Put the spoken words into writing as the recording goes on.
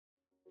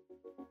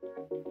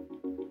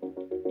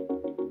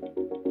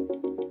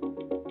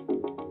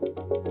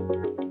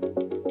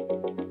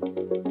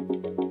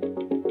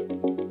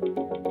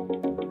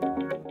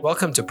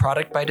Welcome to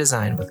Product by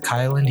Design with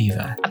Kyle and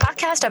Eva, a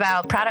podcast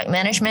about product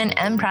management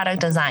and product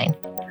design,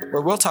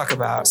 where we'll talk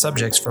about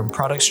subjects from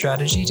product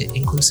strategy to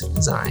inclusive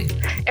design.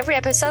 Every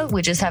episode,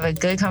 we just have a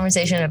good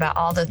conversation about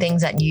all the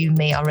things that you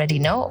may already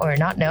know or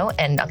not know,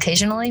 and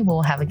occasionally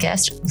we'll have a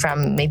guest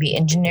from maybe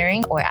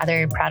engineering or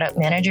other product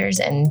managers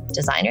and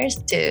designers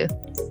to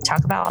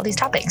talk about all these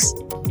topics.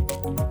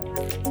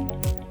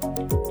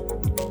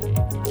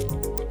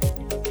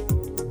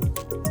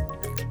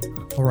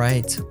 All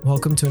right,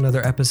 welcome to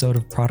another episode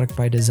of Product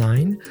by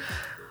Design.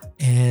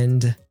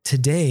 And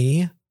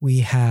today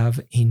we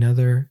have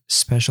another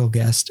special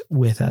guest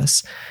with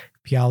us,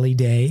 Piali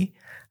Day,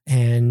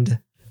 and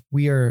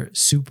we are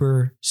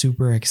super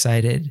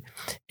excited.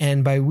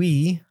 And by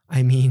we,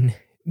 I mean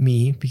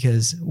me,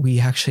 because we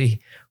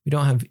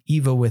don't have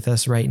Eva with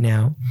us right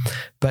now,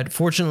 but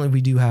fortunately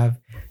we do have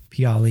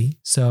Piali.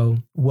 So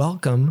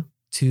welcome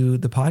to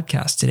the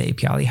podcast today,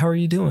 Piali. How are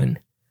you doing?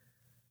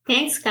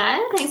 Thanks,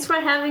 Kyle. Thanks for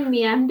having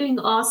me. I'm doing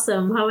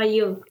awesome. How are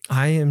you?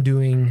 I am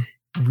doing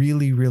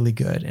really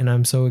good. And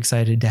I'm so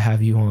excited to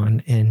have you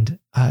on and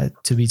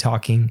to be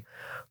talking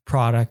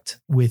product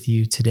with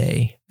you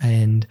today.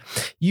 And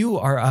you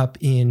are up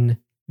in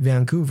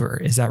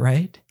Vancouver. Is that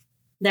right?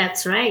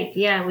 That's right.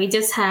 Yeah. We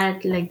just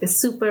had like the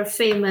super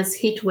famous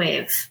heat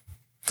wave.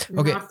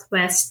 Okay.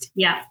 Northwest.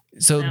 Yeah.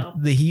 So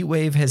the heat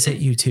wave has hit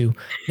you too.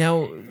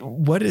 Now,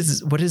 what is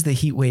the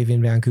heat wave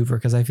in Vancouver?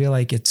 Because I feel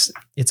like it's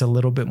a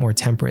little bit more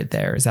temperate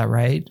there. Is that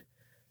right?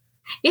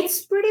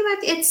 It's pretty much,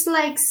 it's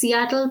like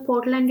Seattle,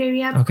 Portland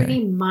area, Okay.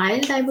 Pretty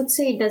mild, I would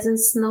say. It doesn't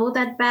snow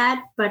that bad,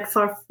 but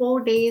for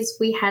 4 days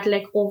we had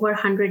like over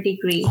 100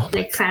 degree,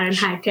 like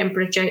Fahrenheit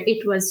temperature.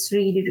 It was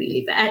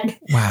really bad.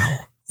 Wow.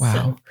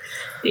 So,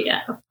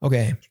 yeah.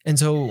 Okay. And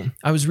so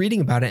I was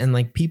reading about it, and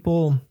like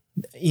people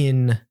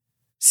in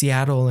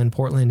Seattle and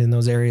Portland in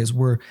those areas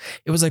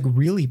it was like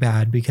really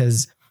bad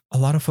because a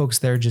lot of folks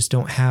there just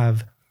don't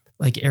have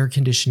like air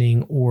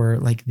conditioning or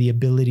like the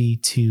ability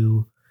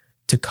to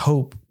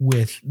cope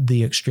with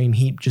the extreme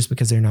heat just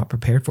because they're not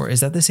prepared for it.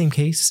 Is that the same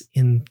case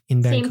in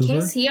Vancouver? Same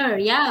case here,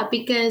 yeah,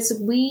 because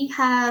we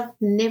have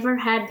never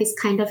had this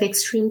kind of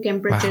extreme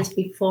temperatures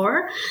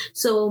before.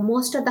 So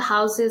most of the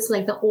houses,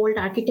 like the old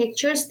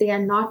architectures, they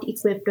are not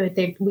equipped with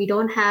it. We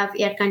don't have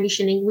air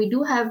conditioning. We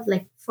do have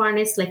like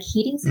furnace, like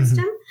heating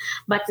system,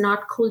 but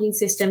not cooling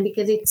system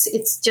because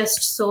it's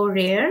just so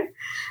rare.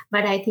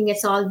 But I think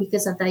it's all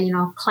because of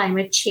the,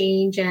 climate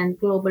change and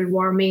global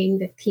warming,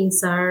 that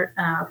things are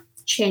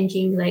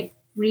changing like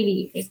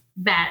really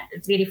bad,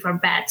 really for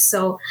bad.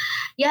 So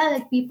yeah,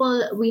 like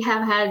we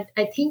have had,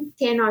 I think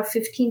 10 or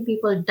 15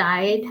 people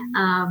died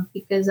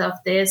because of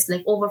this,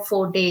 like over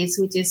 4 days,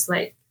 which is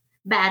like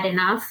bad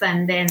enough.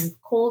 And then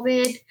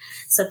COVID.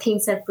 So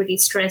things are pretty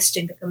stressed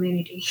in the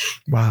community.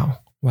 Wow.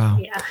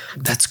 Yeah.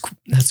 That's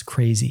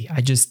crazy.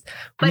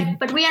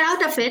 But we are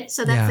out of it.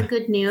 So that's the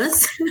good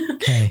news.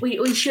 Okay.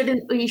 we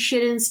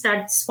shouldn't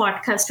start this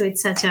podcast with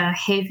such a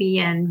heavy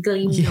and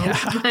gloomy note,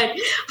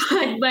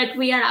 but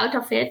we are out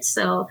of it.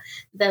 So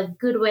the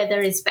good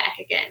weather is back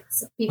again.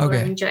 So people are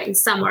enjoying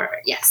summer.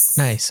 Yes.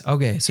 Nice.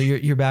 Okay. So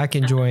you're back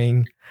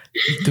enjoying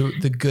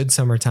the good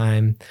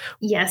summertime.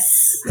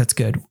 Yes. That's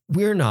good.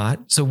 We're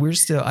not. So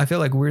I feel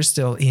like we're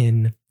still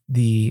in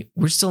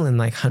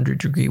like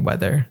 100-degree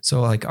weather.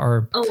 So like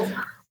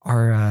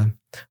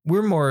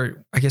we're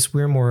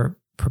more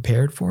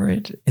prepared for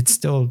it. It's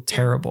still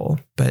terrible,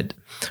 but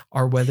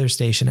our weather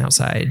station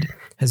outside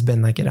has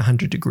been like at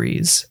 100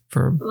 degrees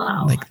for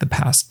like the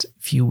past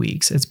few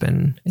weeks. It's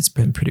been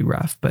pretty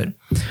rough, but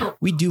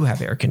we do have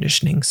air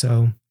conditioning.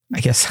 So I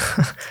guess,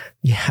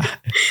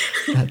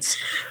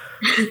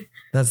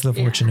 that's the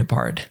fortunate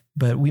part.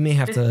 But we may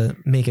have to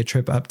make a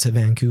trip up to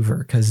Vancouver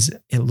because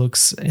I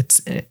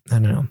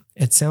don't know.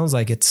 It sounds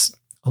like it's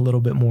a little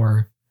bit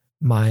more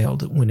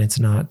mild when it's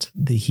not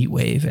the heat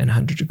wave and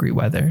 100-degree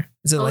weather.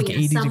 Is it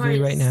 80 degree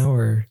right now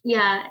or?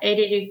 Yeah,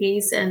 80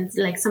 degrees and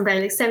like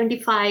sometimes like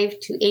 75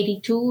 to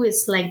 82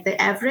 is like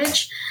the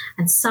average.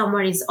 And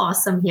summer is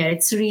awesome here.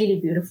 It's really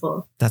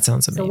beautiful. That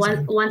sounds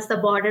amazing. So once the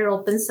border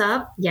opens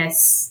up,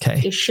 yes,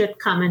 you should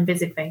come and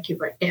visit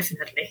Vancouver.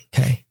 Definitely.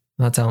 Okay.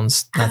 That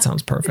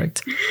sounds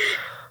perfect.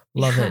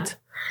 Love it.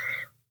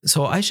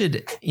 So I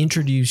should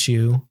introduce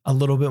you a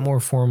little bit more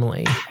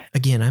formally.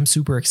 Again, I'm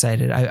super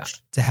excited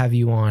to have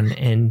you on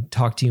and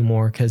talk to you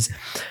more because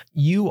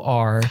you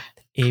are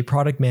a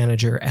product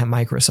manager at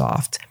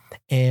Microsoft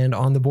and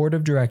on the board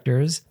of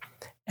directors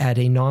at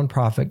a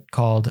nonprofit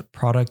called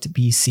Product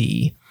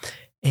BC.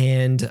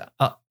 And,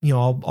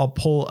 I'll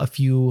pull a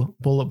few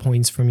bullet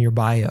points from your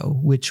bio,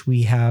 which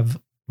we have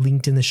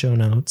linked in the show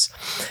notes,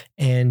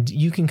 and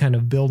you can kind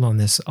of build on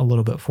this a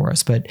little bit for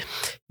us. But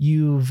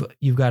you've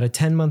got a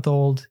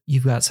 10-month-old,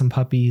 you've got some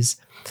puppies,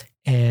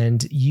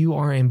 and you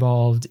are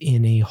involved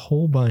in a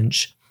whole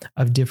bunch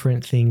of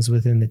different things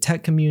within the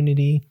tech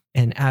community,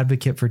 an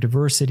advocate for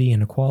diversity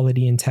and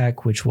equality in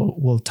tech, which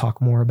we'll talk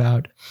more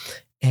about.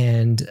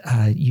 and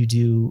you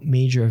do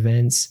major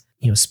events,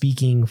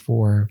 speaking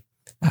for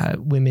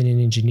women in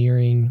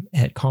engineering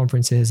at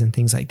conferences and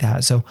things like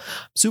that. So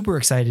super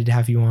excited to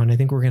have you on. I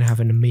think we're going to have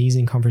an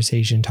amazing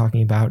conversation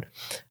talking about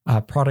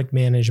product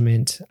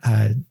management,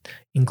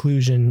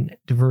 inclusion,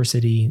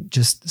 diversity,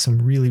 just some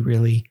really,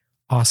 really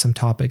awesome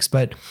topics.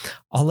 But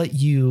I'll let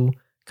you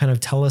kind of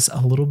tell us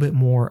a little bit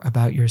more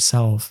about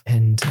yourself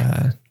and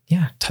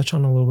touch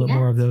on a little bit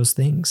more of those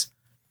things.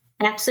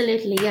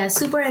 Absolutely. Yeah.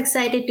 Super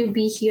excited to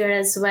be here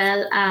as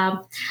well.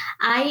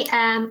 I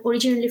am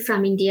originally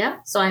from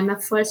India, so I'm a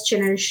first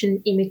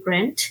generation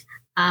immigrant.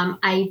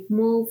 I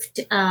moved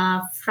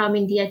from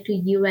India to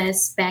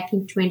US back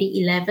in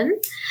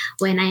 2011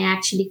 when I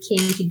actually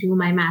came to do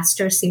my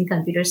master's in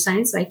computer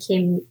science. So I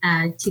came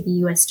to the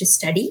US to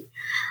study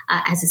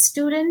as a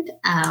student.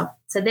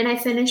 So then I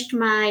finished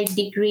my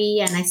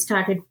degree and I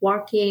started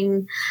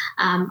working.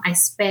 I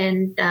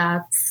spent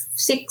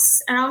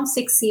around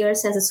 6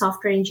 years as a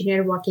software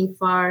engineer working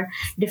for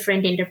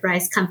different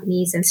enterprise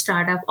companies and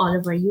startup all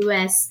over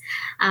US.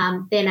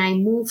 Then I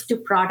moved to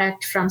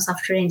product from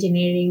software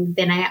engineering.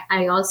 Then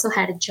I also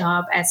had a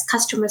job as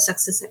customer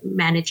success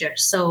manager.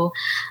 So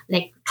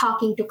like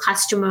talking to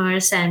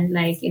customers and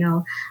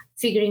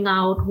figuring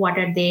out what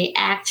are they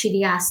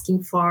actually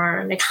asking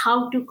for, like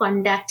how to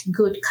conduct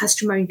good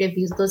customer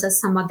interviews. Those are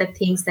some of the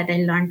things that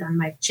I learned on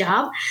my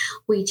job,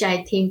 which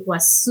I think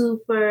was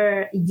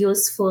super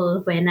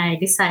useful when I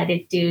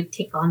decided to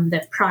take on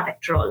the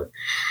product role.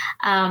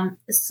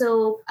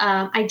 So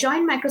I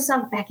joined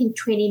Microsoft back in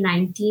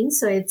 2019.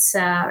 So it's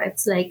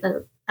like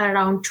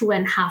around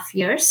 2.5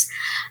 years.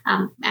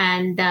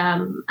 And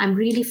I'm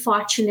really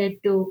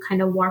fortunate to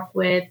kind of work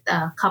with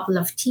a couple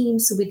of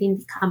teams within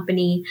the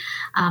company.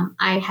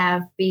 I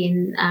have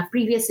been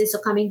previously, so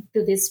coming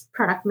to this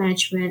product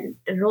management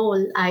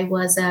role, I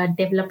was a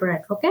developer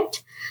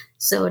advocate.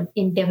 So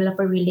in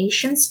developer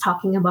relations,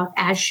 talking about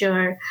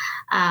Azure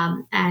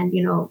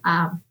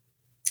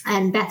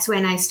and that's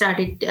when I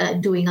started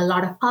doing a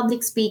lot of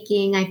public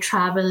speaking. I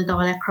traveled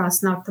all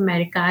across North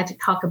America to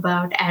talk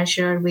about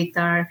Azure with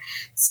our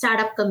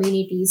startup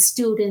communities,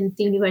 students,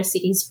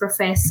 universities,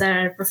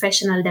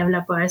 professional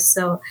developers.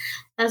 So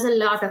that was a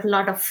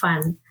lot of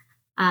fun.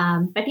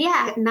 But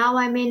yeah, now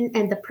I'm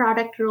in the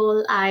product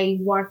role. I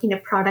work in a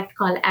product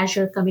called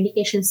Azure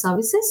Communication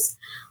Services,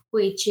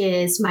 which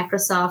is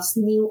Microsoft's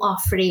new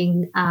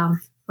offering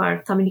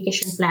for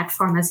communication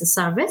platform as a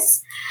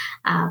service.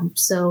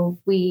 So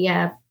we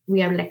have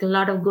like a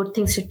lot of good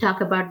things to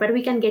talk about, but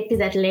we can get to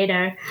that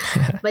later.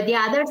 But the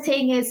other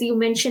thing is you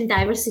mentioned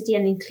diversity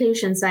and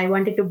inclusion. So I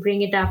wanted to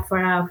bring it up for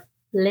a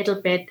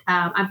little bit.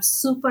 I'm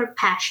super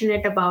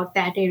passionate about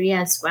that area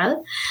as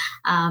well.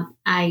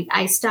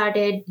 I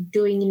started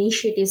doing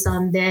initiatives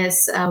on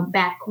this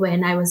back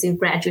when I was in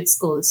graduate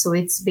school. So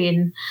it's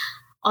been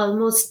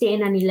almost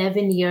 10 and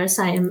 11 years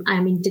I'm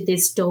into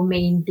this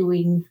domain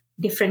doing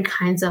different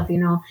kinds of,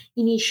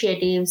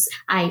 initiatives.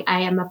 I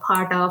am a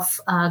part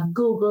of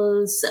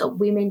Google's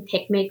Women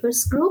Tech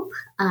Makers group.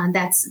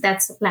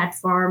 That's a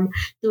platform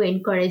to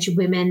encourage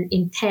women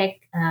in tech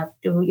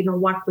to,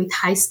 work with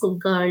high school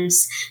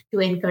girls to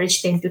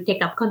encourage them to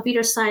take up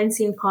computer science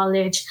in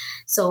college.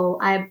 So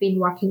I've been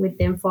working with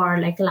them for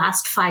like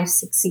last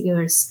 5-6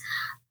 years.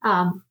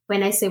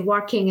 When I say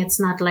working, it's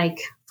not like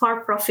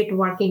for-profit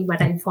working,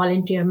 but I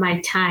volunteer my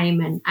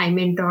time and I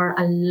mentor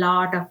a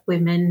lot of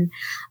women,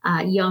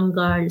 young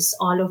girls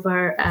all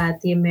over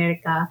the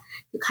America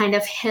to kind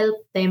of help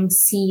them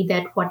see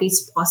that what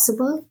is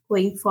possible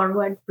going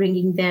forward,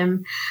 bringing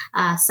them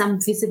some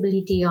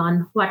visibility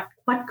on what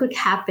could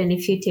happen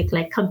if you take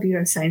like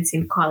computer science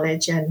in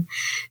college. And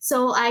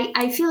so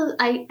I feel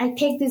I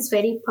take this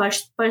very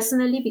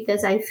personally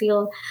because I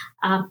feel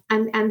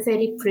I'm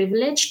very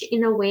privileged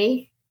in a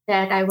way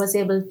that I was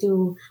able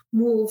to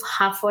move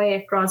halfway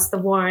across the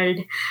world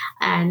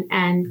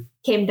and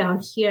came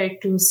down here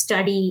to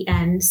study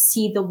and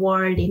see the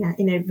world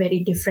in a very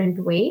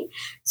different way.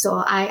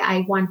 So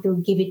I want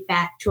to give it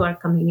back to our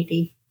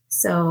community.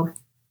 So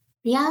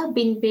yeah, I've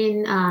been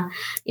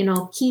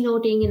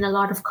keynoting in a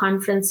lot of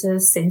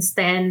conferences since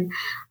then.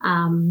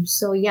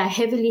 So yeah,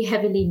 heavily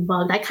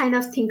involved. I kind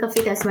of think of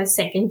it as my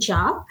second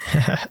job,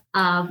 but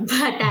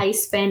I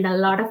spend a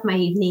lot of my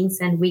evenings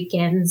and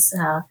weekends,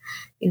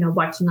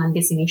 working on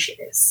these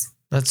initiatives.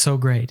 That's so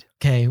great.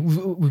 Okay,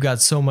 we've got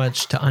so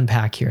much to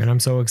unpack here, and I'm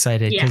so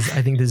excited because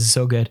I think this is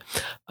so good.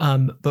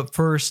 But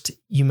first,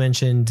 you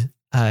mentioned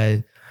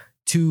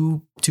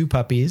two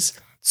puppies.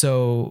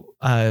 So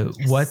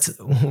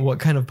what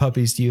kind of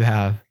puppies do you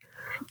have?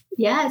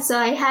 Yeah, so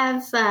I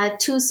have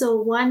two.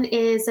 So one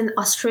is an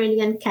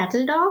Australian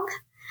cattle dog.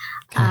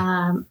 Okay.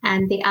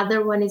 And the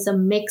other one is a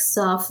mix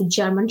of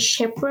German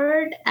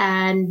Shepherd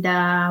and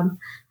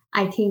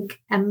I think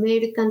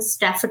American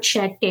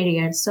Staffordshire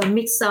Terrier. So a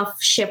mix of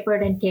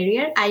Shepherd and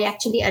Terrier. I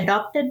actually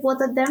adopted both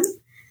of them.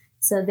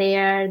 So they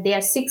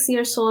are 6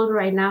 years old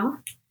right now.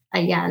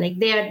 like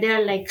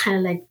they're like kind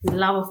of like the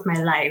love of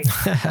my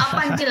life up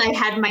until I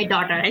had my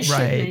daughter. I should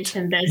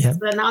mention this. Yep.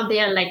 So now they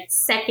are like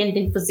second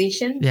in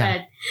position.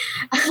 Yeah.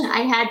 But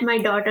I had my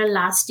daughter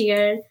last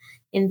year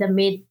in the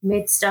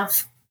midst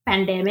of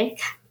pandemic.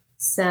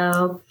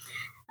 So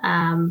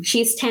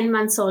she's 10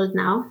 months old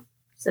now.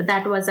 So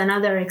that was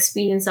another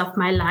experience of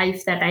my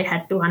life that I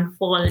had to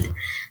unfold.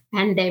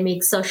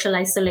 Pandemic, social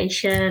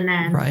isolation,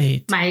 and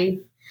my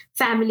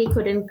family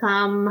couldn't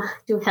come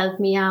to help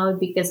me out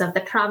because of the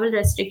travel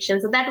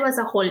restrictions. So that was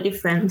a whole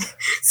different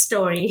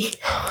story.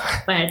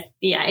 But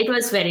yeah, it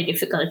was very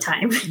difficult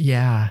time.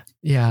 Yeah.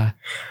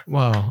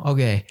 Wow.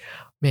 Okay,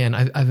 man.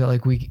 I feel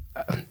like we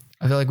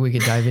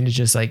could dive into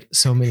just like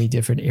so many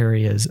different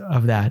areas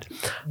of that,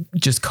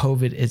 just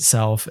COVID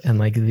itself and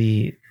like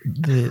the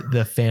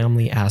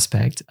family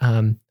aspect.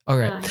 All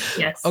right.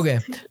 Yes. Okay.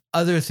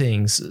 Other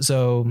things.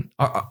 So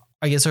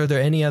I guess, are there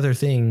any other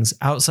things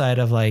outside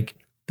of like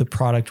the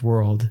product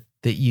world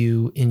that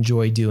you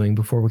enjoy doing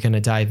before we kind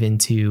of dive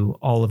into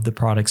all of the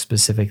product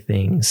specific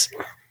things?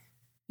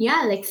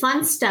 Yeah, like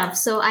fun stuff.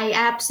 So I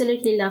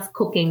absolutely love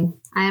cooking.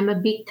 I am a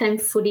big time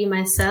foodie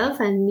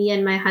myself, and me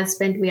and my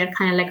husband, we are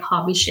kind of like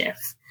hobby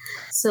chef.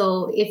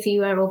 So if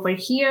you are over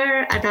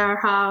here at our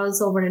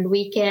house over a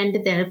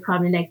weekend, there are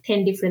probably like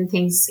 10 different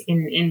things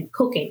in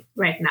cooking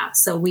right now.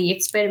 So we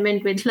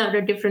experiment with a lot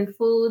of different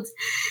foods.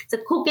 So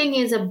cooking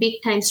is a big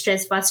time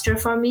stress buster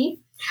for me.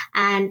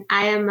 And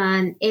I am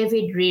an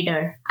avid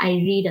reader. I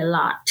read a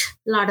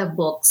lot of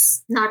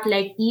books, not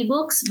like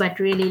ebooks, but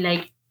really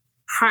like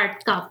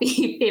hard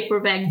copy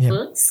paperback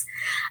books.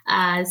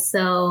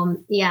 So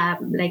yeah,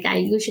 like I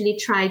usually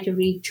try to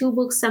read 2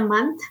 books a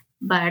month.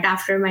 But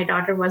after my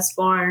daughter was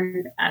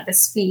born, the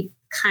speed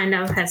kind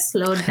of has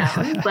slowed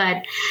down.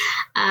 But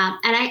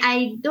and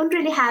I don't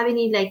really have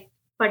any like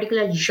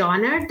particular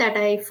genre that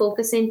I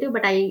focus into,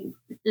 but I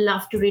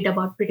love to read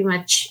about pretty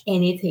much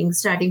anything,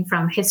 starting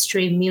from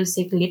history,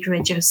 music,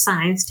 literature,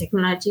 science,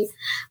 technology.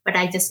 But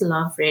I just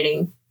love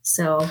reading.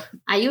 So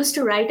I used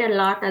to write a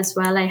lot as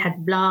well. I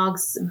had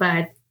blogs,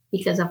 but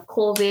because of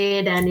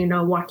COVID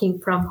and working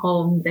from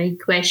home, the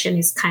equation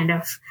is kind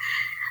of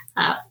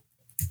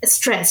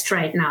stressed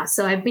right now.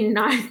 So I've been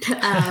not,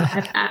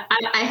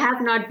 I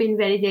have not been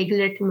very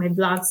regular to my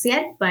blogs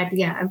yet, but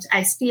yeah,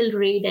 I still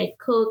read, I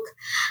cook,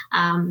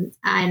 and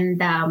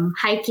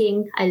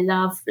hiking. I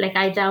love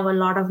a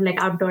lot of like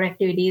outdoor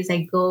activities.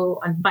 I go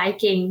on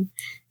biking.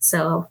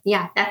 So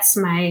yeah, that's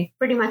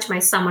pretty much my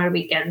summer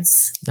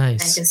weekends.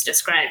 Nice. I just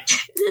described.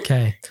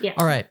 Okay. Yeah.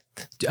 All right.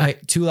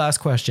 2 last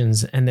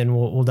questions and then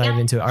we'll dive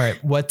into it. All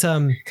right. What,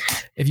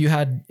 if you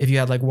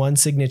had like one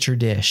signature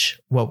dish,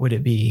 what would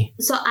it be?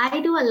 So I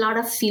do a lot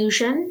of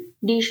fusion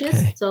dishes.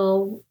 Okay.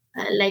 So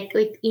like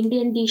with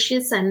Indian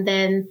dishes and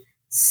then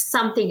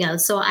something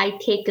else. So I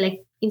take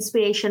like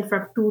inspiration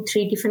from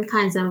 2-3 different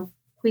kinds of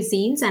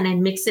cuisines and I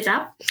mix it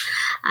up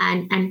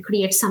and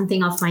create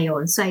something of my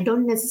own. So I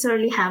don't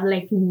necessarily have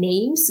like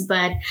names,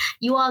 but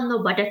you all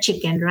know butter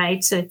chicken,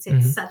 right? So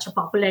it's such a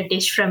popular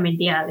dish from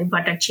India, like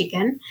butter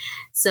chicken.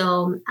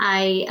 So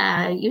I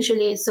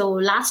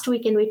last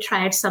weekend we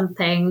tried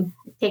something,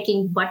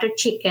 taking butter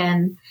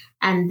chicken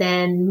and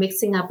then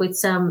mixing up with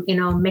some,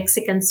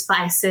 Mexican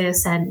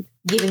spices and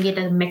giving it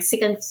a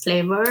Mexican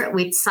flavor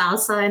with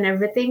salsa and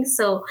everything.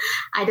 So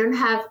I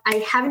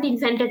haven't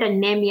invented a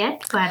name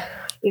yet, but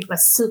it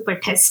was super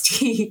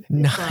tasty.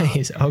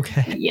 Nice. So,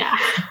 okay. Yeah.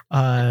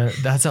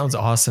 That sounds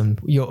awesome.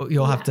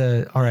 You'll have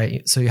to, all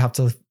right. So you have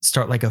to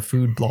start like a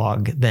food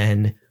blog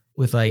then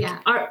with like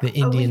the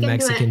Indian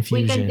Mexican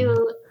fusion.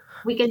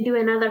 We can do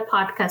another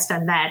podcast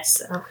on that.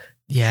 So.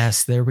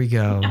 Yes, there we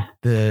go. Yeah.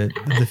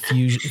 The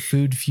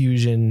food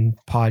fusion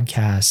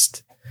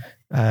podcast.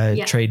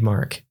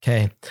 Trademark.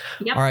 Okay.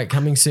 Yep. All right.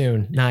 Coming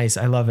soon. Nice.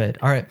 I love it.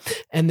 All right.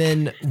 And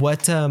then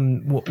what's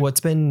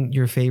been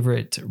your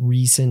favorite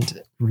recent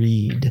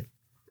read?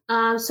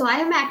 So I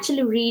am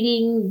actually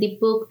reading the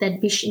book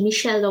that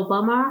Michelle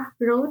Obama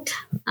wrote,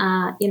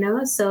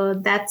 so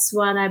that's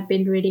what I've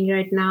been reading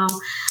right now.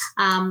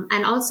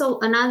 And also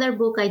another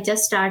book I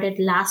just started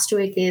last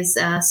week is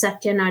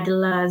Satya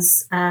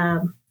Nadella's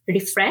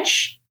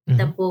Refresh.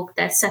 The book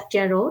that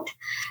Satya wrote,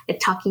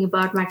 talking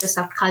about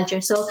Microsoft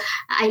culture. So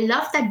I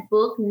love that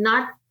book,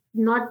 not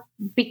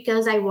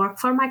because I work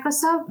for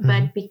Microsoft,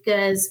 but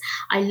because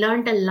I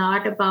learned a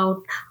lot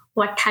about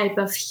what type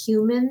of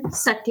human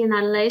Satya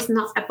Nadella is.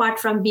 Not apart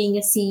from being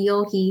a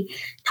CEO, he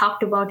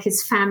talked about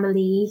his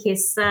family,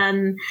 his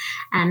son,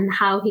 and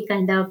how he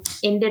kind of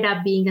ended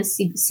up being a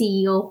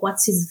CEO.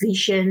 What's his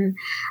vision?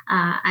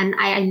 And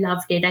I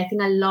loved it. I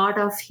think a lot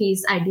of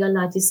his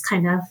ideologies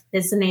kind of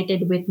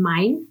resonated with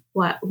mine.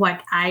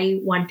 What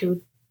I want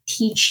to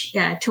teach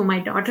to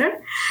my daughter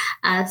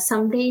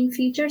someday in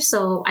future.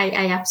 So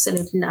I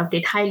absolutely loved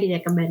it. Highly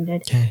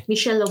recommended. Okay.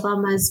 Michelle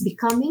Obama's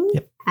Becoming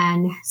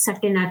and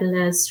Satya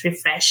Nadella's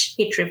Refresh.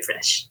 Hit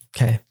Refresh.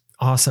 Okay.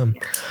 Awesome.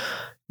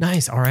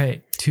 Nice. All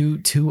right.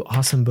 Two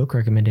awesome book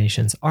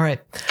recommendations. All right.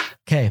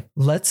 Okay.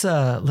 Let's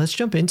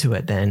jump into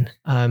it then.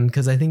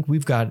 Cause I think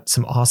we've got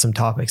some awesome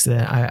topics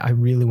that I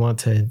really want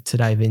to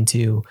dive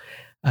into.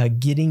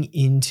 getting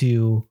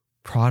into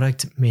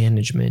product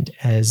management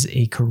as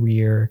a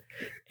career,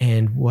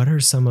 and what are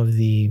some of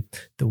the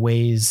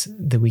ways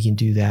that we can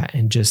do that,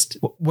 and just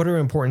what are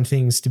important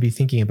things to be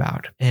thinking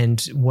about,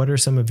 and what are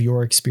some of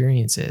your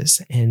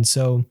experiences? And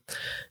so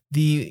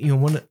I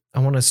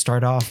want to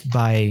start off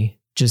by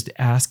just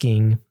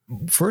asking,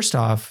 first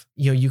off,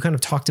 you kind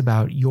of talked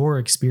about your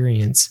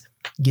experience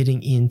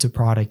getting into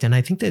product. And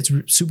I think that's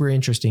super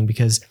interesting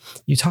because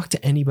you talk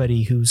to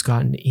anybody who's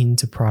gotten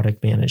into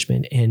product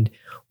management, and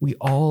we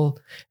all,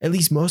 at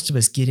least most of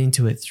us, get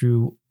into it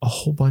through a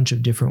whole bunch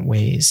of different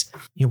ways,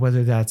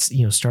 whether that's,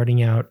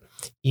 starting out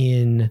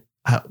in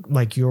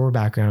like your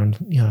background,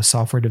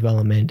 software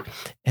development,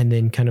 and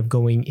then kind of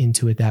going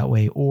into it that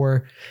way,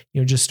 or,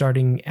 just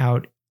starting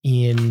out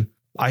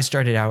I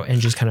started out and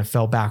just kind of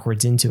fell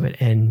backwards into it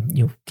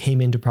and, came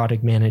into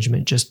product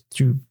management just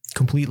through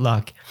complete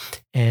luck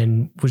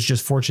and was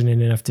just fortunate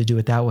enough to do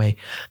it that way.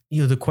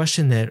 The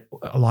question that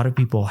a lot of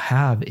people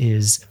have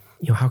is,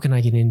 how can I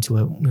get into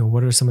it?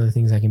 What are some of the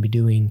things I can be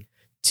doing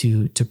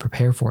to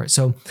prepare for it?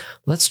 So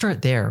let's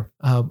start there.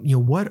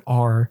 What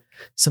are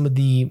some of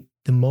the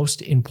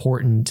most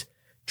important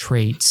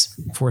traits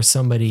for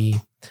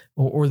somebody,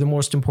 or the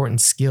most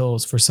important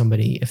skills for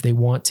somebody if they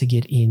want to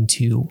get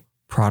into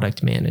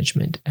product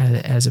management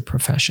as a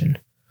profession?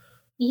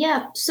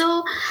 Yeah.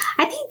 So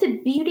I think the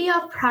beauty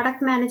of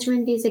product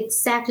management is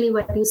exactly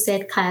what you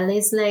said, Kyle,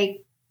 is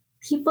like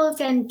people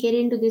can get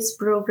into this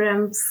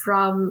program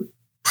from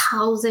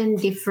 1,000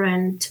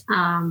 different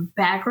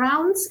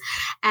backgrounds,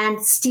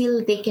 and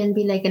still they can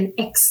be like an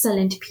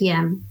excellent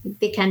PM.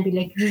 They can be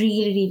like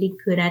really, really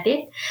good at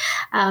it.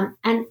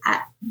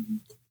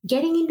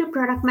 Getting into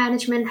product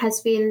management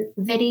has been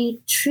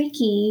very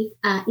tricky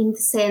in the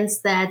sense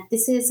that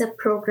this is a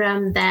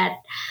program that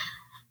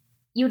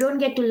you don't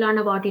get to learn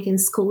about it in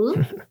school.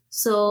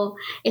 So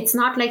it's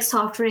not like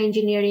software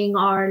engineering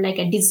or like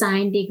a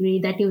design degree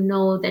that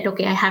that,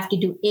 okay, I have to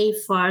do A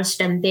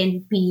first and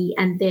then B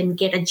and then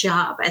get a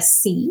job as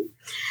C.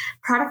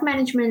 Product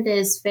management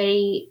is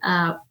very,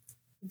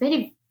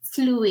 very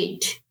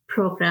fluid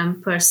program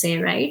per se,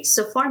 right?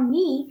 So for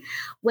me,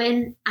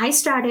 when I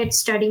started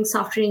studying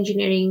software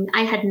engineering,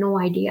 I had no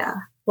idea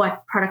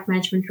what product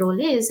management role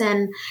is.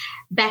 And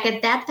back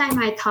at that time,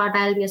 I thought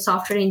I'll be a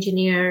software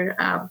engineer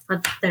for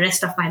the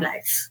rest of my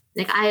life.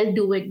 Like I'll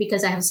do it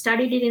because I have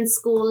studied it in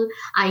school.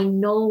 I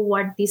know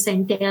what this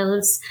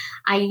entails.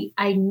 I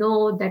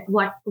know that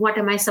what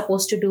am I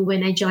supposed to do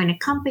when I join a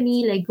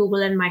company like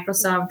Google and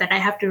Microsoft, that I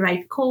have to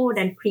write code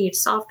and create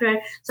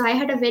software. So I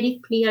had a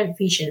very clear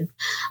vision.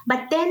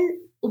 But then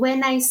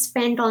when I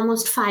spent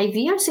almost 5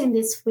 years in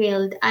this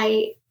field,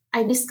 I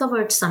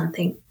discovered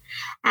something.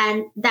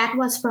 And that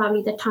was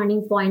probably the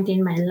turning point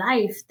in my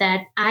life,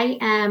 that I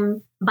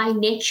am by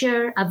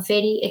nature a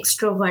very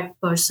extrovert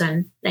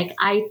person. Like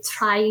I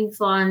thrive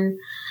on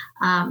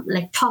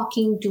like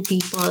talking to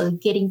people,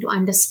 getting to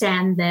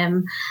understand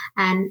them.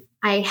 And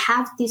I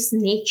have this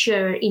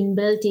nature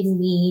inbuilt in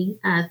me,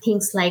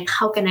 things like,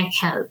 how can I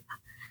help?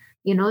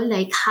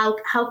 Like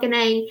how can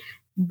I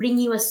bring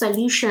you a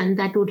solution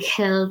that would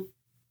help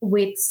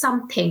with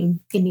something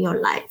in your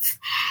life?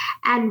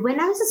 And when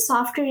I was a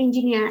software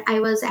engineer, I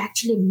was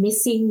actually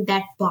missing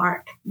that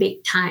part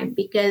big time,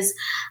 because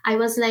I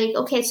was like,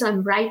 okay, so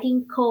I'm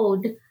writing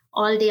code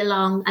all day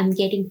long. I'm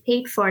getting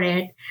paid for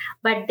it.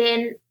 But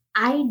then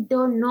I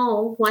don't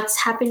know what's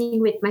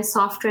happening with my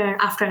software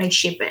after I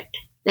ship it.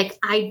 Like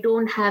I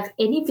don't have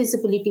any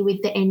visibility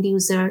with the end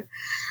user.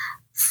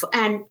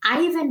 And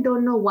I even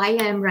don't know why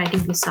I'm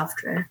writing this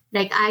software.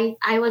 Like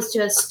I was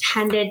just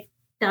handed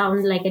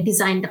down like a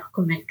design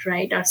document,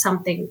 right? Or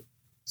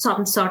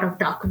some sort of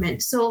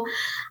document. So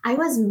I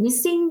was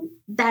missing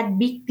that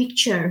big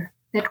picture,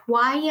 that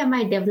why am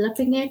I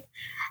developing it?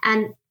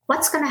 And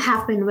what's going to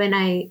happen when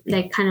I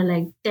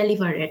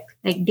deliver it?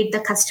 Like, did the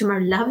customer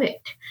love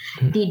it?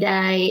 Did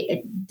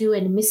I do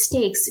any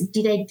mistakes?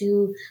 Could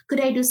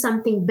I do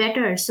something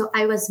better? So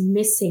I was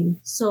missing.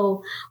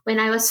 So when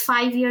I was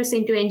 5 years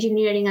into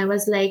engineering, I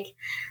was like,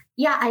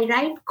 yeah, I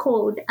write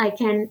code. I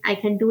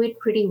can do it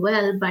pretty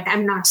well, but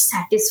I'm not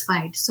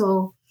satisfied.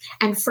 So,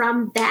 and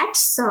from that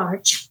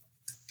search,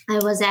 I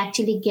was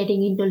actually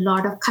getting into a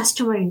lot of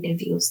customer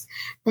interviews,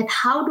 that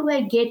how do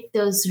I get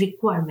those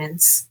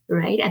requirements,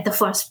 right, at the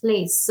first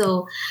place?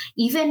 So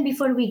even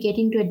before we get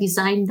into a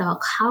design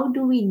doc, how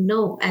do we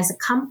know as a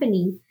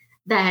company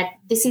that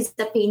this is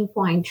the pain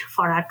point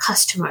for our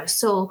customers?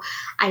 So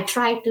I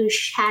try to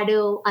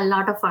shadow a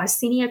lot of our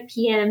senior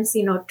PMs,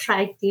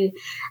 try to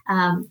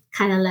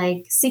kind of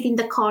like sit in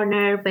the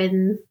corner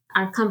when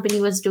our company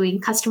was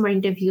doing customer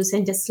interviews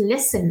and just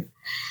listen.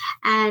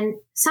 And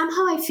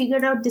somehow I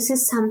figured out this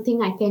is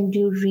something I can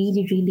do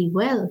really, really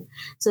well.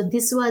 So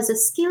this was a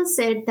skill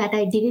set that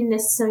I didn't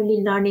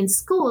necessarily learn in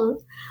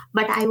school,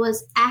 but I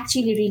was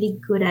actually really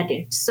good at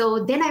it.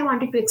 So then I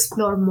wanted to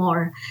explore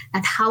more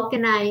at how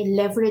can I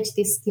leverage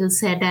this skill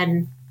set,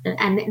 and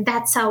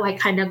that's how I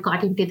kind of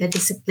got into the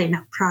discipline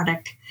of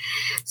product.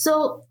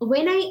 So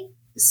when I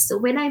So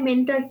when I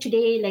mentor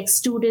today, like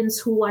students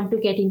who want to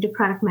get into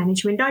product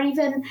management, or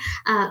even,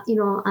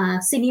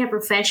 senior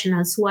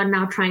professionals who are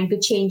now trying to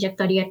change a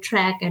career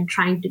track and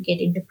trying to get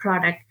into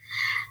product.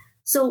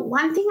 So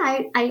one thing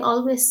I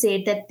always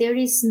say that there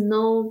is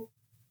no,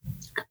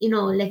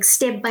 like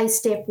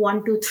step-by-step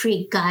 1, 2,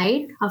 3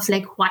 guide of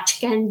like what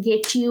can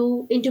get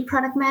you into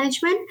product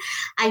management.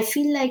 I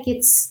feel like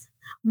it's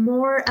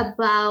more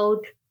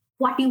about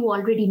what you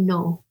already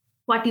know,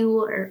 what you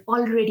are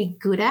already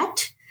good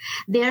at.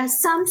 There are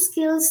some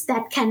skills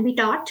that can be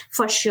taught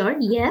for sure,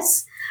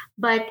 yes,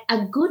 but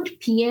a good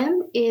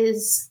PM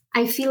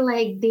I feel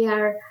like they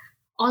are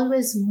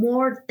always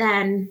more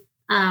than,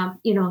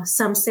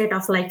 some set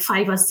of like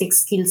 5 or 6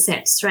 skill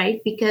sets, right?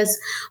 Because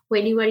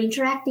when you are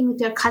interacting with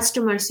your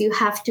customers, you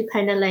have to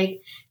kind of like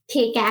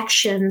take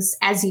actions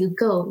as you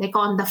go, like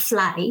on the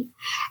fly.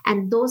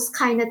 And those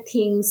kind of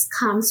things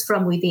comes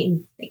from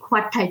within, like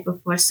what type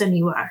of person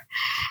you are.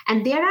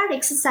 And there are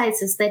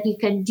exercises that you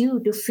can do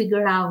to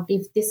figure out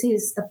if this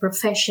is a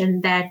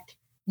profession that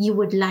you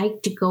would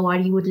like to go or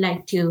you would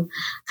like to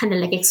kind of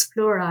like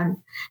explore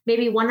on.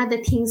 Maybe one of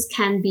the things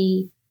can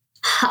be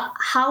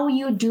how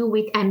you do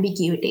with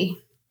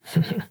ambiguity.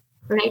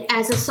 Right?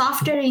 As a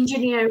software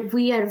engineer,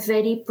 we are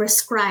very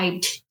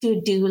prescribed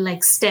to do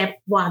like step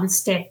 1,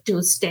 step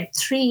 2, step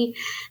 3.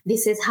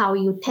 This is how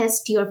you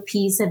test your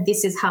piece and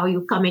this is how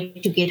you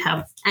commit to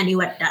GitHub and you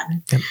are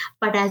done. Yep.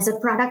 But as a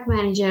product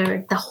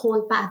manager, the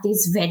whole path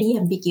is very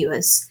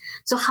ambiguous.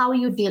 So how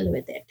you deal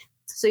with it?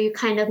 So you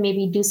kind of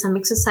maybe do some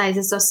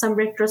exercises or some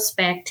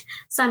retrospect,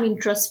 some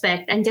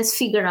introspect, and just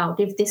figure out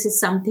if this is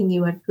something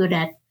you are good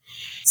at.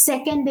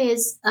 Second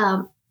is,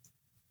 are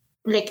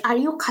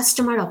you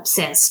customer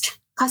obsessed?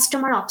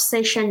 Customer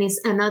obsession is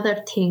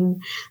another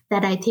thing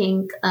that I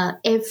think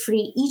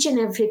each and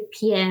every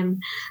PM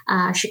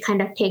should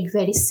kind of take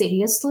very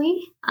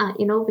seriously,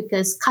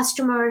 because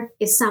customer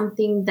is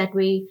something that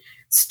we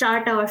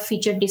start our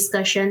feature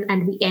discussion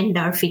and we end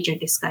our feature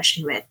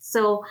discussion with.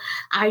 So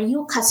are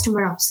you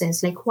customer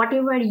obsessed? Like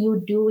whatever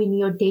you do in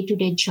your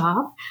day-to-day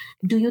job,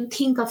 do you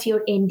think of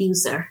your end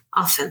user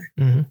often?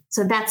 Mm-hmm.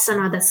 So that's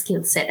another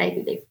skill set, I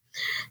believe.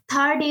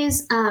 Third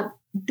is,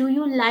 do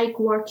you like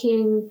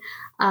working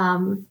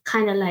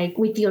kind of like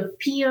with your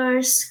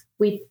peers,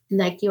 with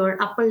like your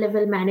upper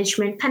level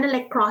management, kind of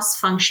like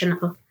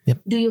cross-functional? Yep.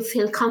 Do you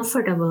feel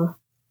comfortable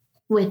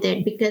with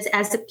it? Because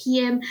as a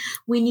PM,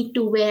 we need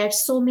to wear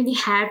so many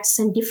hats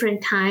and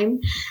different time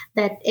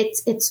that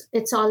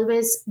it's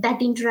always, that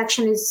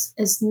interaction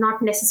is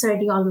not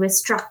necessarily always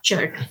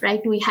structured,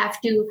 right? We have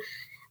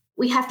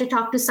to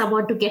talk to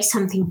someone to get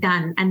something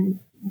done, and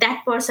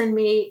that person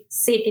may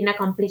sit in a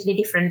completely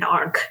different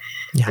org,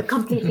 a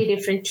completely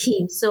different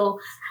team. So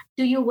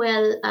do you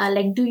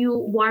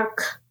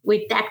work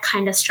with that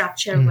kind of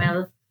structure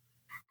well?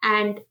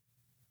 And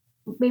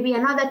maybe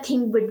another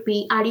thing would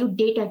be, are you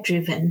data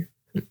driven?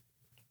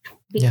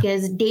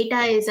 Because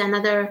data is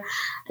another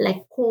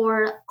like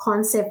core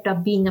concept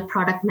of being a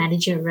product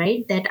manager,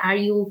 right? That are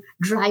you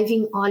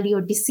driving all your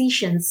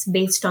decisions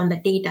based on the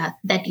data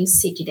that you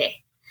see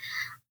today?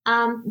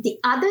 The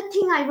other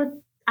thing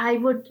I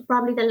would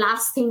probably, the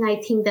last thing I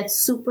think that's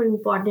super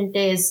important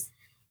is,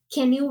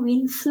 can you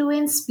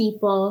influence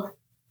people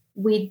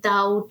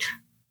without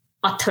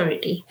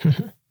authority?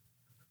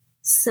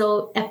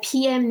 So a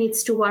PM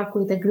needs to work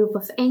with a group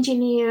of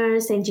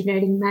engineers,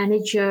 engineering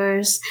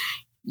managers,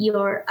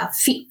 your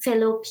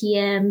fellow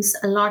PMs,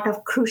 a lot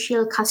of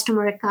crucial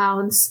customer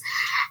accounts.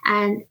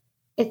 And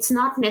it's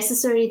not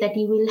necessary that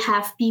you will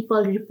have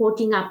people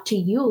reporting up to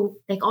you,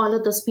 like all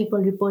of those people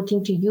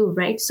reporting to you,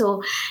 right?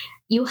 So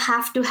you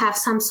have to have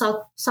some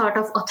sort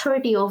of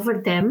authority over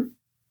them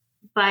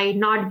by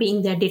not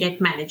being their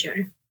direct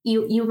manager.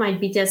 You might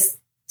be just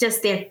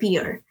their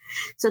peer.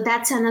 So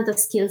that's another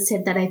skill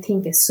set that I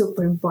think is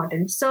super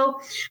important.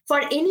 So for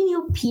any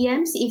new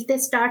PMs, if they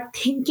start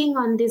thinking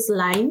on these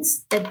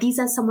lines, that these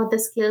are some of the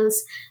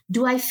skills,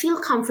 do I feel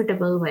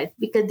comfortable with?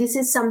 Because this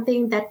is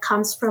something that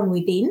comes from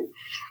within.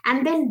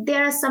 And then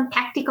there are some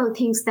tactical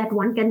things that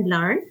one can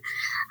learn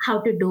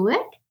how to do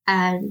it.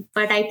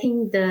 But I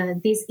think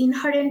these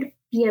inherent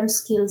PM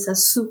skills are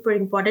super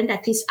important.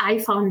 At least I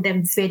found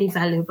them very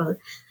valuable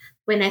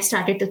when I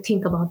started to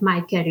think about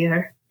my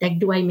career. Like,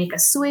 do I make a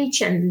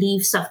switch and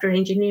leave software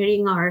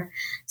engineering?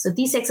 So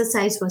this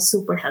exercise was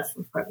super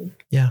helpful for me.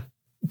 Yeah,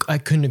 I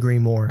couldn't agree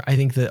more. I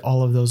think that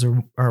all of those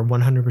are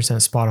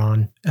 100% spot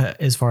on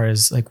as far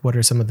as like what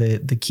are some of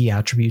the key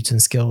attributes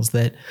and skills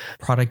that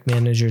product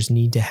managers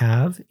need to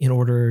have in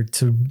order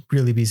to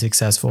really be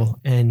successful.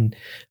 And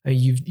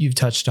you've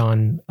touched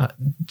on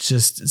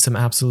just some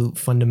absolute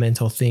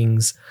fundamental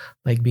things,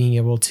 like being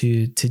able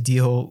to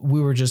deal.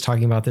 We were just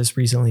talking about this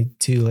recently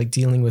too, like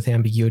dealing with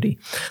ambiguity.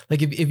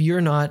 Like if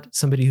you're not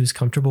somebody who's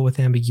comfortable with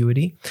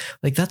ambiguity,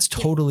 like that's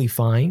totally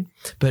fine,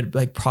 but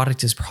like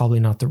product is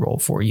probably not the role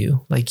for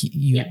you. Like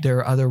there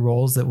are other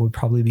roles that would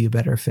probably be a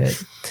better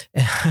fit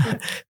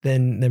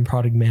than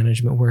product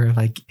management, where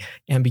like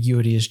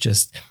ambiguity is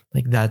just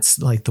like that's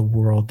like the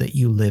world that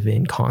you live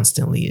in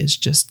constantly, is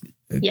just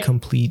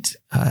complete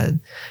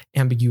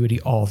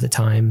ambiguity all the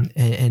time,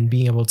 and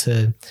being able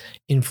to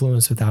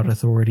influence without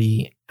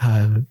authority,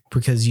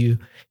 because you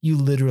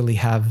literally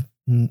have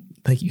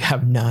you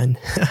have none.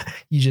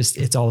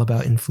 It's all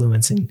about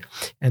influencing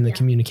and the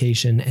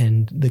communication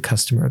and the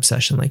customer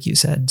obsession, like you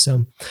said.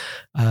 So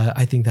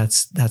I think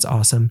that's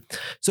awesome.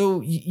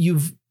 So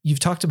you've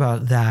talked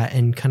about that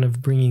and kind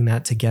of bringing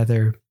that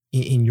together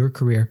in your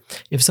career.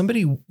 If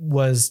somebody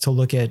was to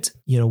look at,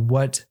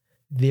 what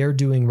they're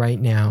doing right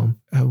now,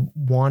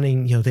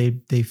 wanting,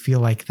 they feel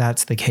like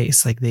that's the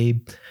case, like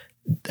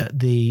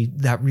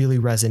that really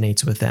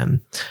resonates with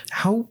them.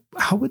 How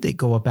would they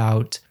go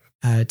about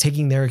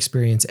taking their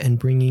experience and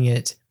bringing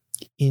it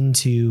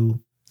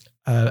into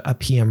a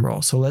PM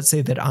role? So let's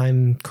say that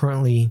I'm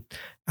currently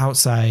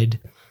outside,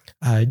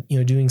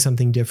 doing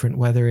something different,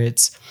 whether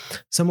it's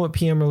somewhat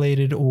PM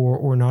related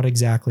or not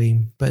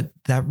exactly, but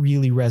that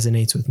really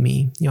resonates with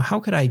me. How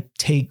could I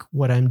take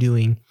what I'm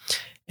doing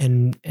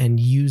and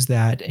use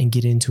that and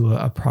get into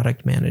a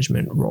product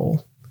management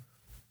role?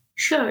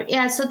 Sure.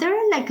 Yeah. So there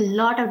are like a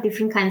lot of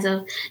different kinds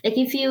of, like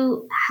if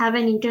you have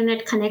an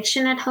internet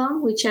connection at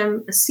home, which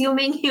I'm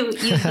assuming you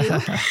do,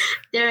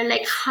 there are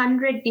like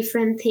 100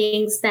 different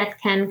things that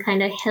can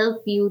kind of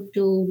help you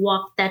to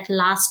walk that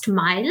last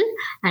mile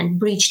and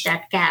bridge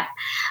that gap.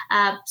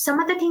 Some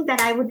of the things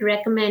that I would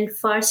recommend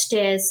first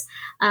is,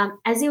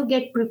 as you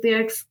get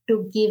prepared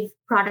to give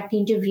product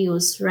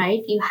interviews,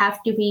 right? You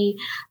have to be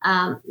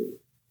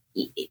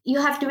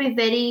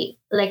very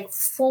like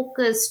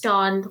focused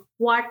on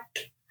what,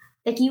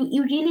 like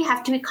you really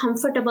have to be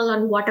comfortable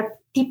on what a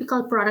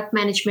typical product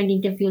management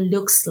interview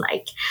looks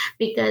like.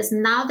 Because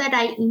now that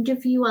I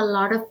interview a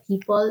lot of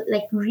people,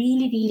 like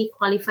really, really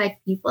qualified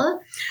people,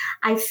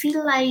 I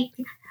feel like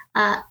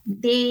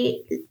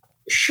they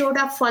showed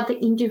up for the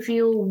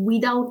interview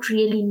without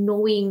really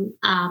knowing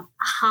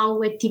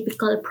how a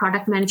typical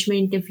product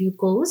management interview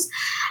goes.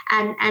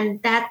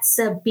 And that's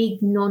a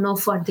big no-no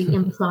for the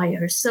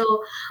employer.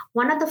 So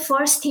one of the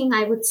first thing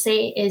I would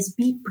say is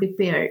be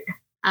prepared.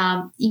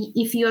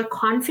 If you're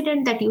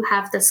confident that you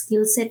have the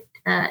skill set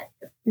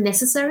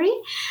necessary,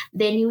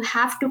 then you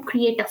have to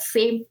create a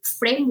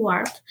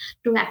framework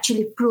to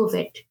actually prove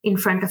it in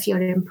front of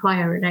your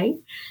employer, right?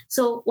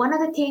 So one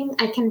other thing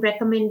I can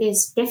recommend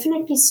is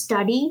definitely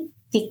study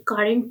the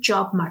current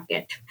job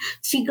market.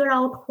 Figure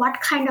out what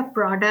kind of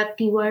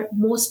product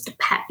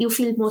you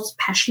feel most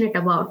passionate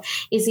about.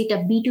 Is it a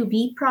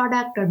B2B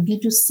product or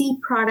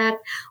B2C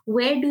product?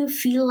 Where do you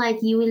feel like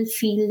you will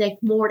feel like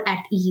more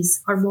at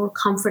ease or more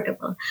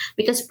comfortable?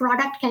 Because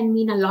product can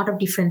mean a lot of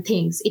different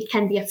things. It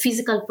can be a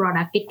physical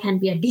product. It can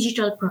be a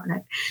digital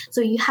product.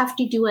 So you have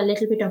to do a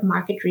little bit of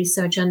market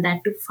research on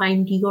that to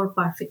find your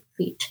perfect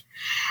fit.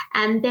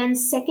 And then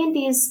second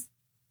is,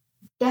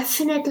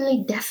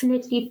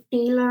 definitely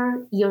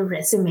tailor your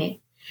resume.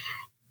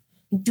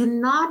 Do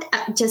not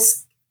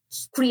just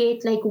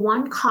create like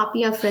one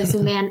copy of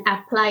resume and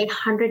apply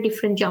 100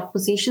 different job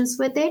positions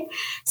with it.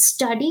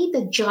 Study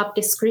the job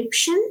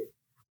description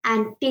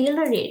and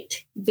tailor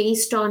it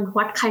based on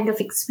what kind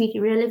of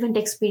relevant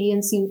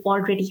experience you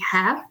already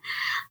have.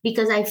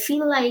 Because I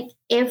feel like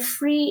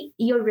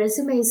your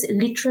resume is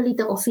literally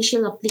the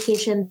official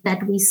application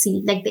that we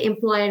see, like the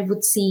employer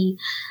would see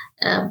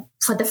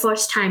for the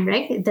first time,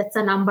 right? That's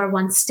the number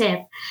one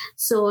step.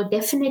 So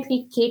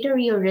definitely cater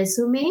your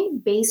resume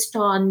based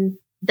on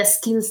the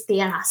skills they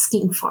are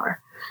asking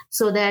for,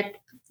 so that,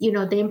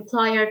 the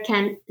employer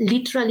can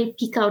literally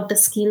pick out the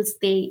skills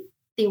they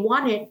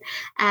wanted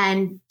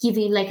and give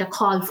you like a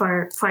call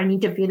for an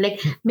interview,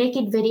 like make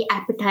it very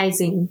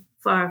appetizing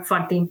for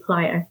the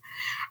employer.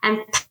 And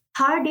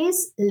third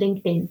is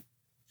LinkedIn.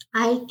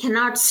 I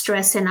cannot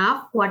stress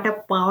enough what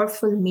a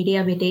powerful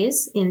medium it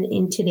is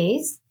in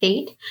today's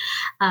date.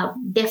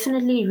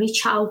 Definitely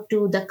reach out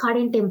to the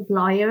current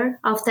employer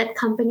of that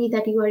company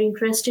that you are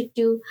interested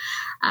to.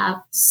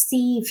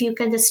 See if you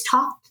can just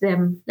talk to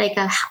them, like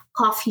a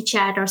coffee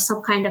chat or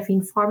some kind of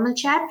informal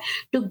chat,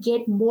 to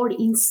get more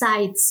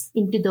insights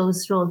into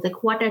those roles.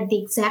 Like what are they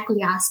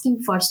exactly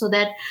asking for, so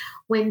that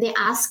when they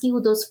ask you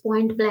those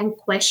point blank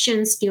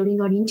questions during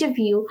your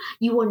interview,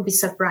 you won't be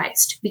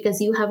surprised because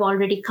you have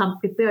already come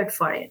prepared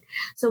for it.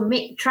 So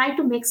try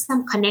to make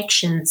some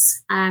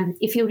connections.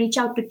 If you reach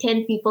out to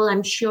 10 people,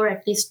 I'm sure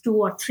at least 2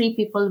 or 3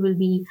 people will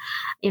be,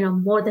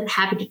 more than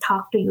happy to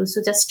talk to you.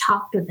 So just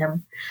talk to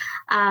them.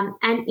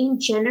 And in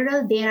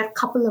general, there are a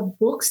couple of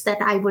books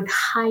that I would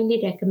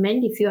highly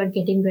recommend if you are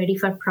getting ready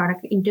for a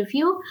product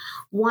interview.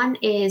 One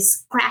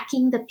is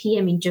Cracking the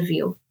PM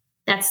Interview.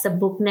 That's the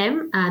book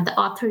name. The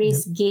author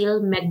is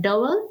Gail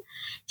McDowell.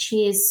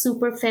 She is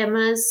super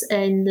famous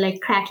in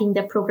like cracking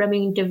the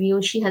programming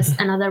interview. She has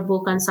another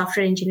book on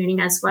software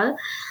engineering as well.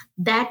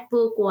 That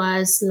book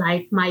was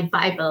like my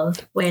Bible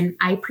when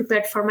I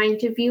prepared for my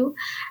interview.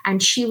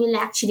 And she will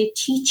actually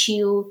teach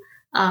you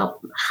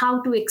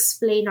how to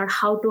explain or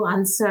how to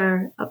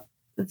answer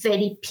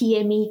very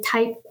PME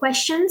type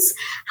questions.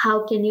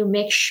 How can you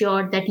make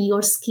sure that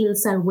your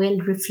skills are well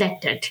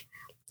reflected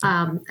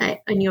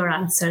in your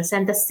answers.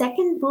 And the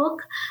second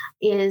book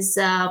is,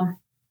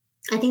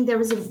 I think there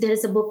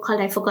is a book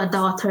called, I forgot the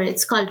author.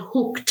 It's called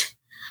Hooked,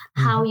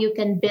 How You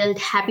Can Build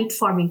Habit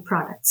Forming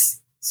Products.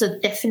 So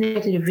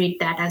definitely read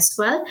that as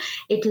well.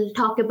 It will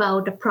talk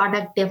about a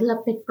product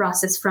development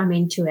process from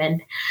end to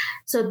end.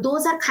 So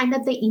those are kind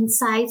of the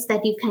insights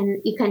that you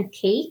can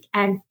take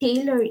and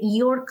tailor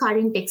your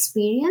current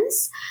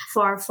experience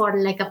for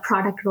like a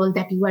product role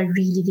that you are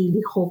really,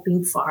 really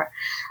hoping for.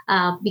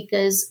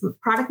 Because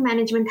product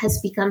management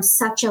has become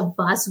such a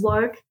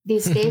buzzword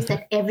these days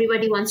that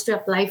everybody wants to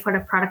apply for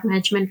a product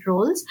management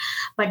roles.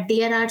 But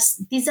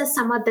these are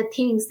some of the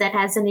things that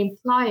as an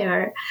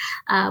employer,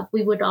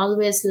 we would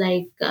always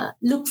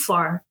look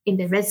for in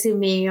the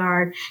resume,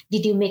 or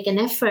did you make an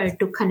effort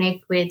to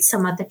connect with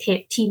some of the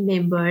team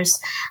members?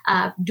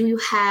 Are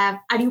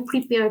you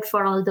prepared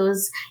for all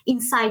those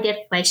insider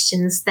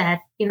questions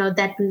that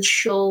will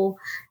show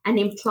an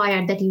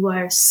employer that you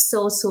are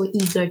so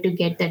eager to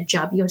get that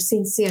job, your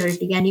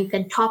sincerity, and you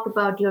can talk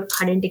about your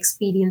current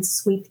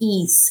experience with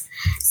ease.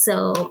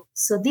 So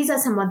these are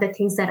some of the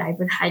things that I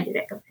would highly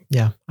recommend.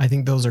 Yeah, I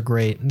think those are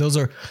great. Those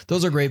are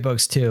great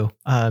books too.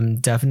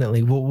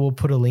 Definitely. We'll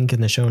put a link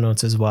in the show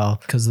notes as well,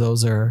 because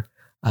those are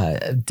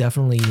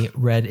definitely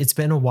read. It's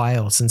been a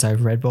while since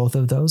I've read both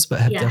of those,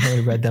 but have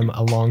definitely read them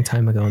a long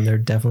time ago, and they're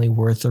definitely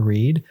worth a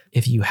read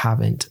if you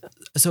haven't.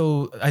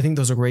 So I think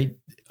those are great.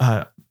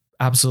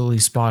 Absolutely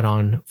spot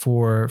on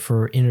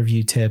for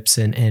interview tips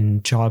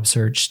and job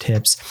search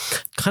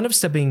tips. Kind of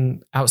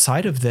stepping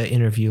outside of the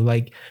interview,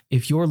 like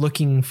if you're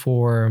looking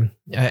for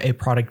a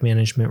product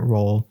management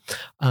role,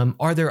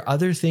 are there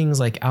other things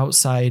like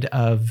outside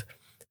of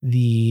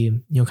the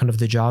kind of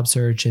the job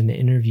search and the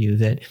interview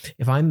that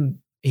if I'm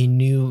a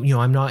new,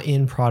 I'm not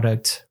in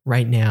product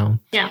right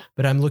now,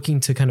 but I'm looking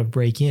to kind of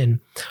break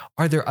in,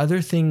 are there other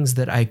things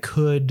that I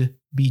could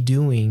be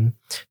doing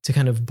to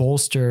kind of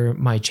bolster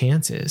my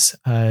chances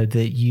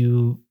that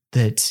you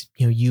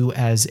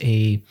as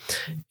a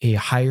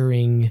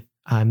hiring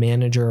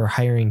manager or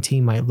hiring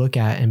team might look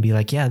at and be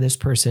like, yeah, this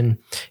person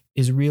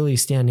is really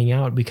standing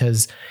out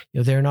because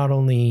they're not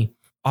only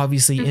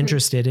obviously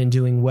interested in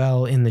doing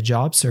well in the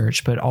job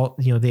search, but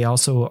they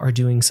also are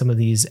doing some of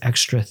these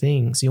extra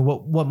things.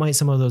 What might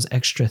some of those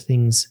extra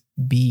things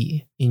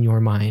be in your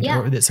mind,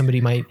 or that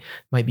somebody might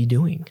be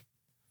doing?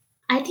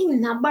 I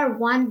think number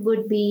one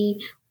would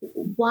be,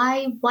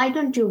 why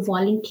don't you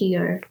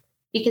volunteer?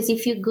 Because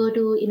if you go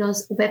to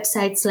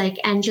websites like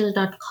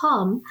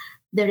angel.com,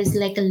 there is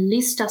like a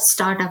list of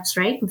startups,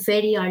 right?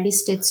 Very early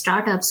stage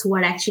startups who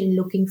are actually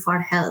looking for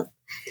help.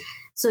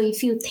 So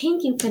if you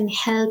think you can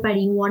help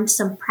and you want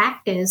some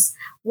practice,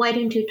 why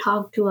don't you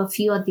talk to a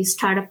few of these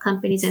startup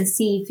companies and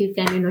see if you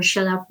can,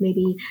 shell out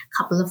maybe a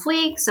couple of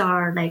weeks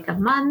or like a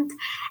month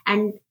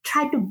and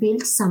try to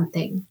build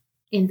something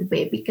in the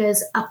way,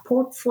 because a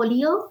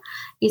portfolio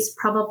is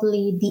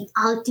probably the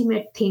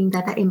ultimate thing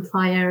that an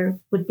employer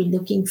would be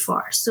looking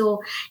for.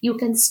 So you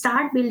can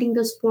start building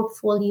those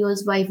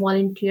portfolios by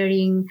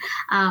volunteering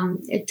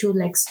to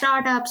like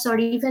startups, or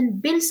even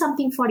build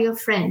something for your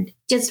friend.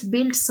 Just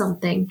build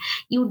something.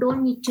 You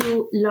don't need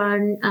to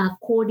learn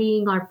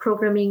coding or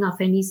programming of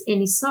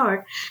any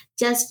sort.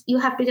 You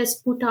have to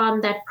just put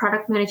on that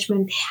product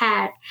management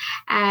hat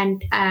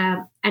and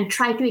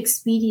try to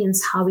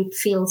experience how it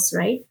feels,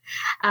 right?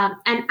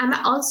 And I'm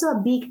also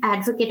a big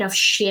advocate of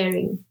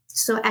sharing.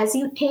 So as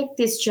you take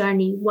this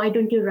journey, why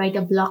don't you write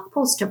a blog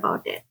post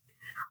about it?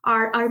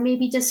 Or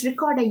maybe just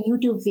record a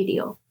YouTube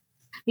video.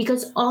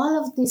 Because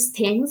all of these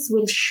things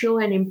will show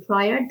an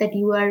employer that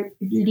you are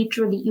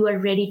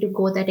ready to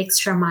go that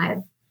extra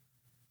mile.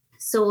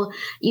 So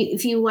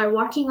if you are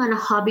working on a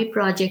hobby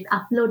project,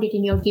 upload it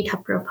in your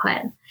GitHub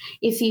profile.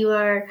 If you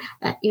are,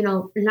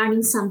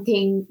 learning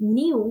something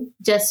new,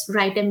 just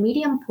write a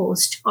Medium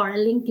post or a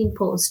LinkedIn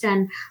post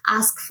and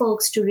ask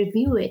folks to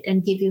review it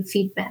and give you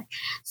feedback.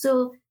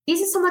 So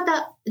these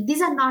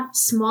are not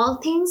small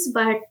things,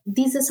 but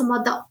these are some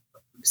of the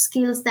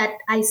skills that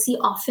I see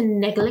often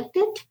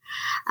neglected.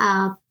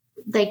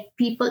 Like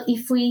people,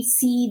 if we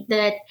see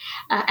that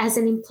as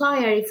an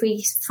employer, if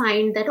we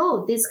find that,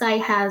 this guy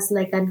has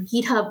like a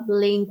GitHub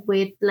link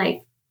with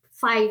like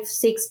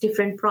 5-6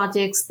 different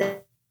projects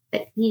that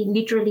he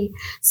literally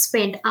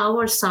spent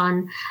hours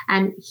on,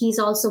 and he's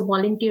also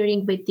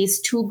volunteering with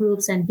these 2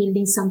 groups and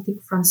building something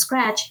from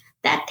scratch,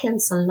 that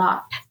tells a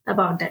lot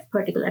about that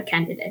particular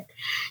candidate.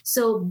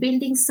 So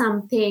building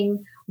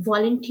something,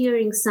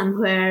 volunteering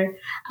somewhere,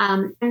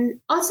 and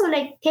also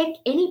like take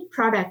any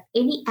product,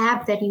 any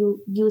app that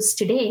you use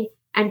today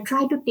and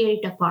try to tear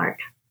it apart.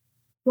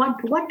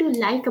 What do you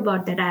like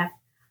about that app?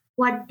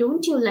 What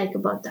don't you like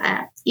about the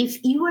app?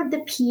 If you are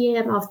the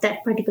PM of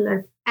that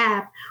particular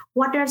app,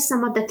 what are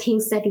some of the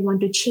things that you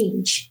want to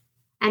change?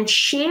 And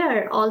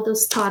share all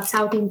those thoughts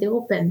out in the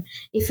open.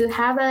 If you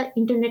have an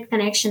internet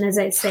connection, as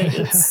I said,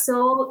 it's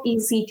so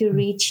easy to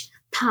reach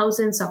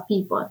thousands of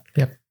people.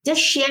 Yep. Just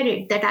share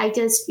it that I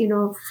just,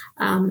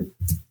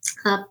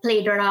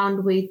 played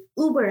around with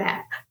Uber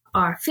app,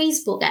 or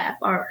Facebook app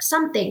or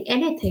something,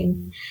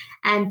 anything.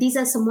 And these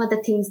are some of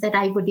the things that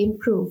I would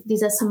improve.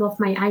 These are some of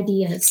my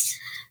ideas.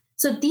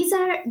 So these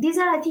are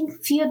I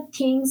think few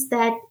things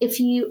that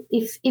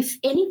if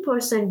any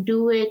person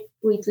do it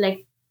with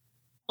like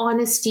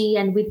honesty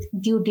and with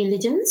due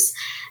diligence,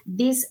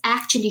 these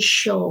actually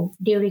show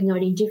during your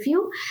interview.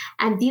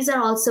 And these are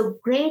also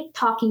great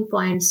talking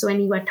points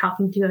when you are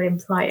talking to your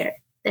employer,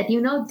 that,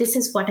 this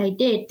is what I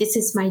did. This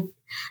is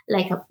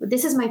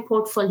my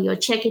portfolio.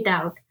 Check it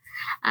out.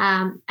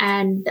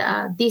 And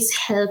this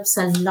helps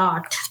a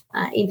lot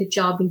in the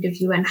job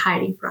interview and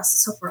hiring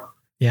process overall.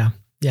 Yeah.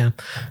 Yeah,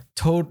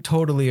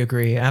 totally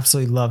agree.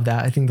 Absolutely love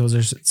that. I think those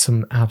are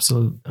some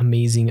absolute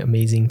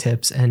amazing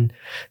tips. And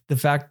the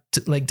fact,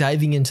 like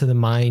diving into the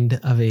mind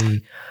of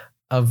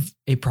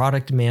a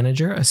product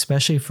manager,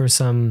 especially for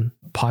some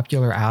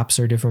popular apps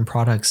or different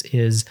products,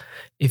 is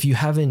if you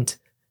haven't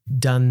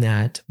done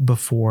that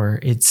before,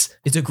 it's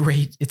a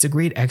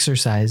great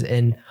exercise.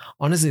 And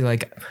honestly,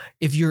 like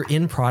if you're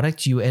in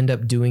product, you end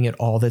up doing it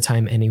all the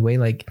time anyway,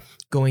 like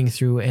going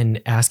through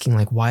and asking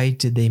like, why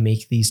did they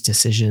make these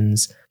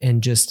decisions?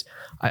 And just,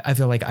 I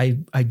feel like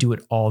I do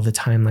it all the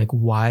time. Like,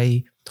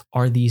 why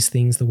are these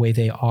things the way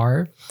they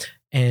are?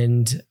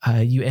 And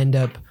you end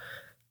up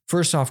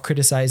first off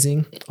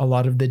criticizing a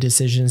lot of the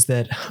decisions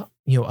that,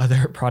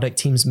 other product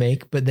teams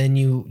make, but then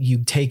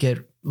you take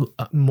it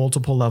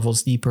multiple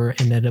levels deeper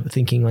and end up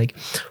thinking like,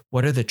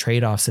 what are the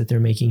trade-offs that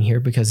they're making here?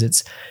 Because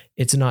it's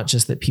not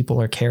just that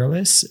people are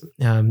careless.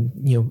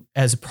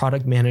 As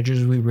product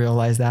managers, we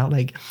realize that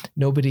like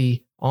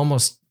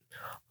almost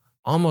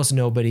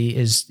nobody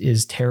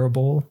is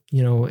terrible,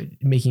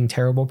 making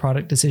terrible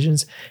product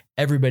decisions.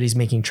 Everybody's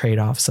making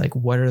trade-offs. Like,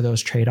 what are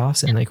those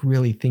trade-offs? And like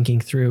really thinking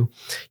through,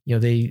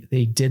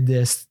 they did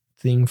this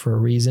thing for a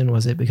reason.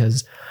 Was it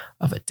because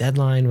of a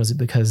deadline? Was it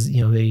because,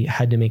 they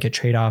had to make a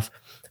trade-off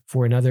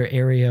for another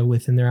area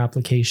within their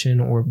application,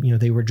 or,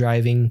 they were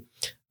driving,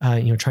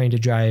 trying to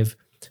drive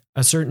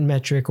a certain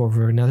metric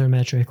over another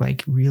metric,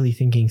 like really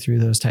thinking through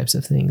those types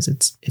of things.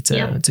 It's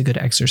a good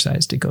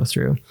exercise to go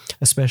through,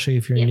 especially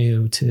if you're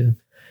new to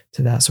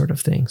that sort of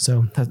thing.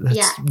 So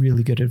that's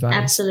really good advice.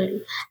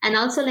 Absolutely. And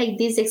also like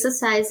these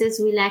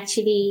exercises will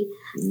actually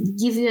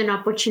give you an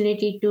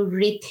opportunity to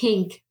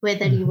rethink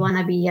whether you want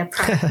to be a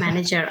product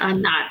manager or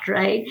not,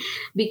 right?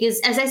 Because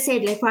as I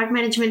said, like product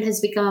management has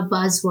become a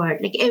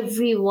buzzword. Like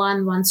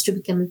everyone wants to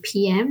become a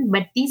PM,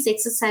 but these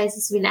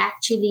exercises will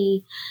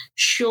actually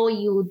show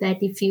you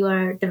that if you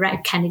are the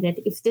right candidate,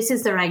 if this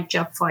is the right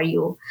job for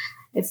you.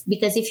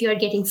 Because if you are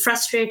getting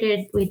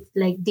frustrated with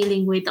like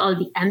dealing with all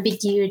the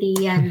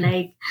ambiguity and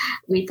like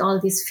with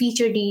all these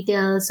feature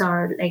details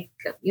or like,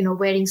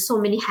 wearing so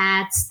many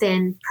hats,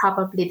 then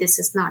probably this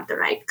is not the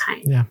right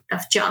kind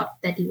of job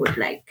that you would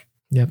like.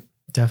 Yep,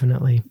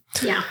 definitely.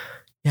 Yeah.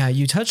 Yeah.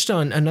 You touched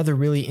on another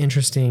really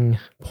interesting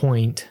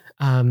point.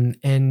 And,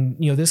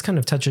 this kind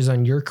of touches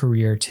on your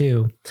career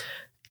too.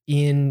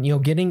 In,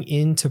 getting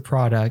into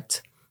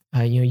product,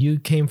 you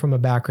came from a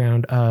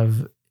background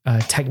of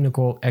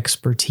technical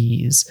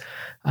expertise.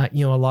 A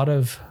lot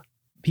of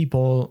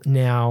people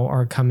now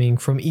are coming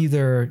from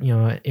either,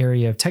 an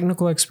area of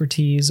technical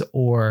expertise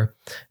or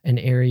an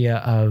area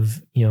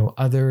of,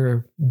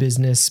 other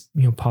business,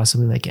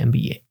 possibly like an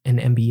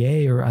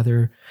MBA or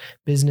other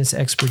business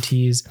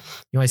expertise.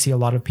 I see a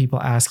lot of people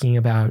asking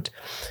about,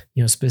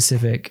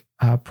 specific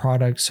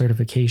product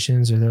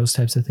certifications or those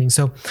types of things.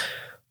 So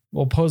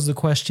we'll pose the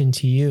question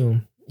to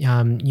you,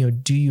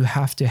 do you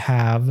have to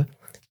have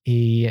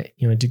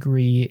a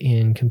degree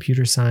in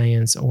computer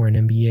science or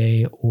an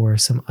MBA or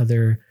some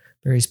other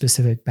very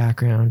specific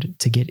background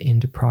to get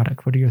into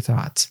product? What are your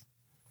thoughts?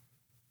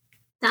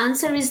 The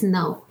answer is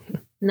no.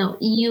 No,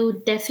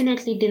 you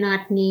definitely do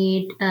not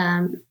need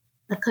a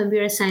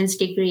computer science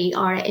degree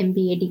or an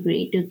MBA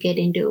degree to get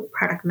into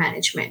product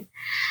management.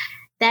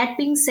 That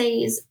being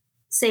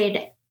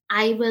said,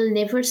 I will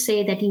never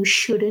say that you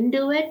shouldn't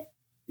do it.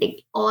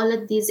 Like all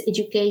of these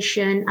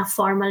education, a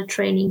formal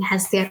training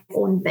has their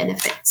own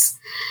benefits.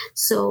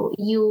 So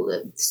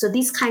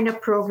this kind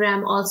of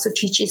program also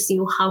teaches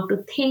you how to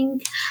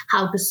think,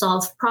 how to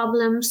solve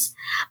problems.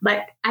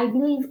 But I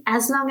believe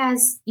as long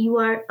as you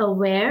are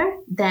aware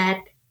that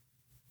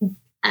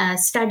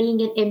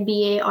studying an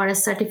MBA or a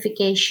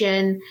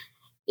certification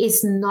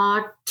is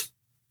not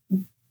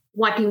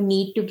what you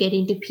need to get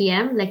into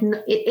PM, like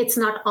it's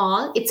not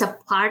all, it's a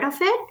part of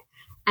it.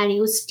 And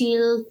you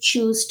still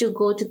choose to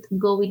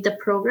go with the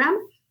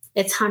program,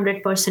 it's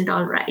 100%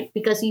 all right,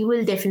 because you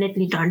will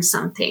definitely learn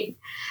something.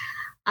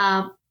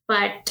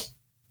 But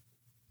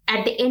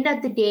at the end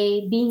of the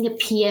day, being a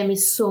PM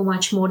is so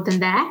much more than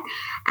that.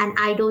 And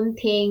I don't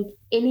think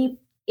any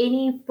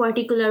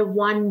particular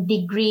one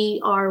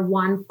degree or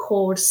one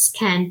course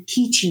can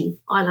teach you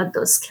all of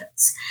those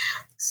skills.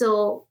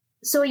 So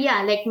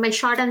yeah, like my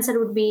short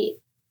answer would be,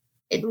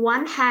 on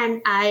one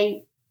hand,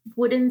 I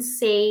wouldn't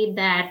say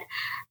that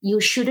you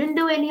shouldn't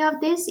do any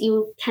of this.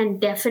 You can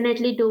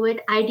definitely do it.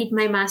 I did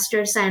my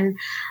master's in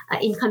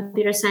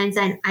computer science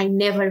and I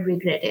never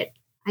regret it.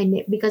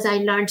 Because I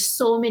learned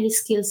so many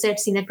skill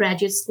sets in a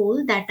graduate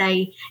school that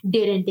I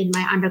didn't in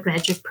my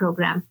undergraduate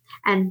program.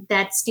 And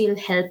that still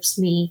helps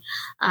me,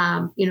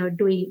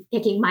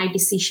 taking my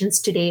decisions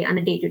today on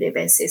a day-to-day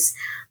basis.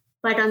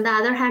 But on the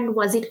other hand,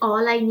 was it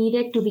all I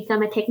needed to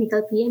become a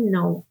technical PM?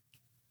 No.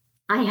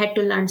 I had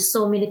to learn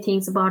so many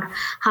things about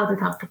how to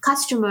talk to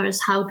customers,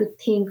 how to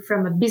think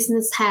from a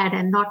business hat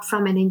and not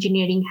from an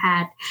engineering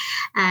hat.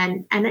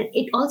 And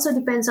it also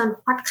depends on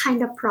what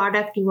kind of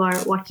product you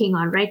are working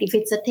on, right? If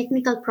it's a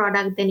technical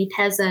product, then it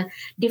has a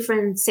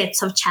different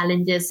sets of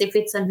challenges. If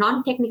it's a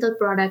non-technical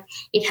product,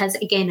 it has,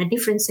 again, a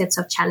different sets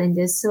of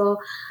challenges. So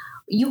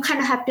you kind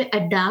of have to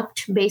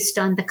adapt based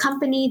on the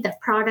company, the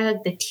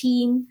product, the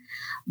team.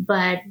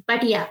 But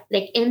yeah,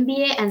 like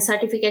MBA and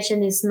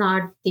certification is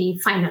not the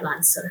final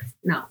answer.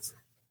 No.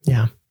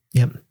 Yeah.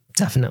 Yep.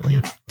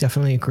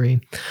 Definitely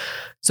agree.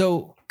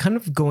 So kind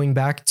of going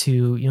back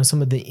to,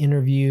 some of the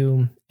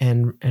interview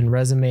and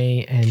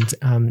resume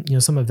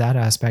and, some of that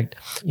aspect,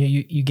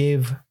 you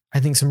gave, I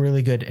think, some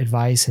really good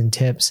advice and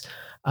tips.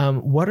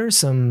 What are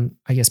some,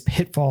 I guess,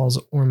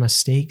 pitfalls or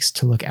mistakes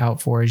to look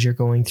out for as you're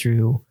going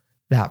through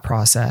that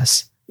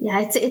process?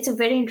 Yeah, it's a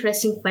very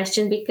interesting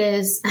question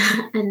because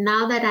and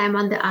now that I'm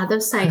on the other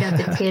side of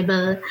the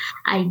table,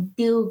 I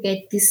do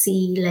get to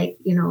see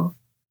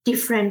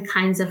different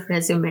kinds of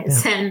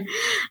resumes. Yeah. And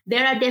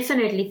there are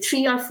definitely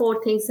 3 or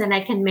 4 things that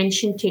I can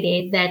mention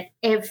today that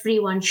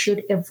everyone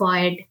should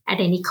avoid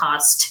at any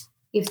cost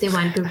if they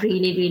want to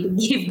really, really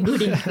give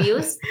good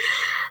interviews.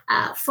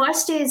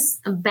 First is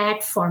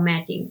bad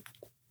formatting.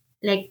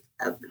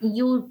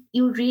 You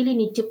really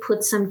need to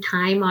put some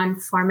time on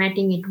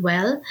formatting it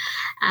well,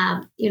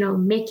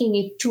 making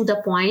it to the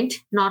point,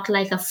 not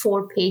like a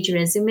 4-page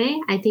resume.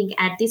 I think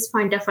at this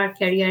point of our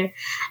career,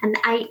 and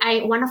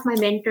I one of my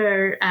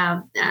mentor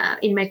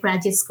in my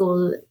graduate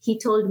school, he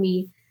told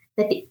me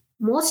that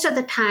most of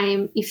the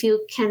time, if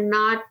you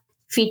cannot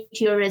fit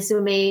your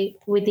resume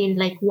within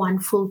like 1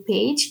 full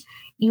page,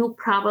 you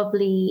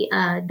probably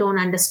don't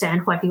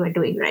understand what you are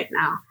doing right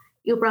now.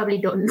 You probably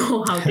don't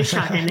know how to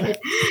shorten it.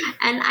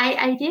 And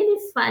I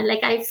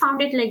really I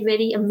found it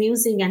very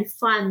amusing and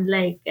fun,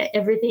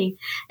 everything.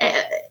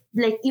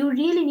 You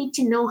really need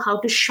to know how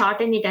to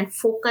shorten it and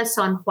focus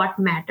on what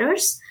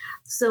matters.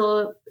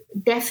 So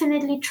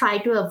definitely try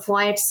to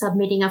avoid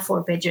submitting a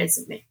 4-page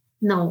resume.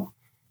 No,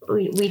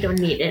 we don't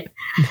need it.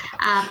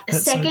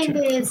 Second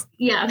is,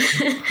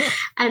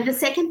 and the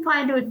second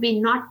point would be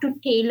not to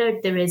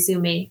tailor the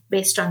resume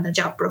based on the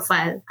job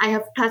profile. I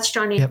have touched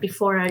on it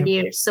before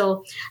earlier.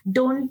 So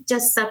don't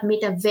just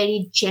submit a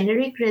very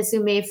generic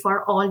resume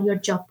for all your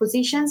job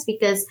positions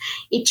because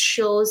it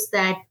shows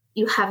that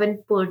you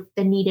haven't put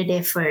the needed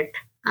effort.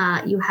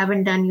 You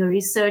haven't done your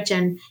research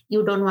and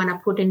you don't want to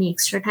put any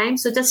extra time.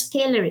 So just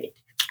tailor it.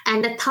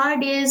 And the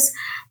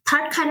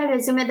third kind of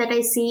resume that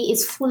I see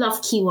is full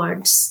of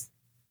keywords.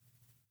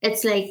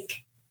 It's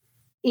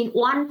in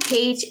 1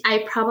 page,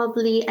 I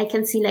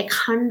can see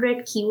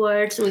 100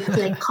 keywords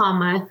with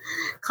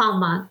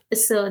comma.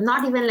 So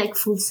not even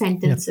full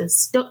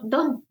sentences. Yep.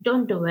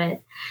 Don't do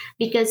it.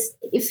 Because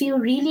if you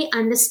really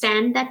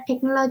understand that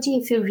technology,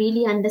 if you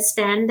really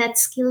understand that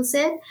skill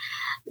set,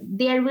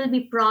 there will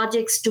be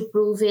projects to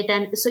prove it.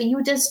 And so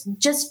you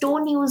just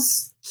don't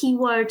use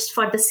keywords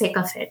for the sake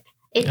of it.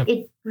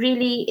 It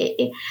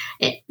really,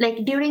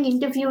 during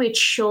interview, it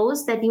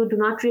shows that you do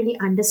not really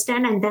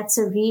understand, and that's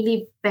a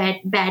really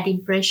bad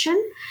impression.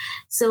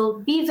 So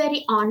be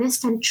very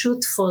honest and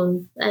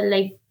truthful,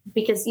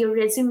 because your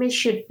resume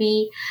should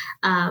be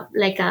a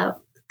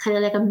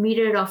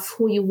mirror of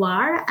who you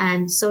are,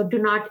 and so do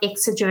not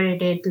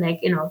exaggerate it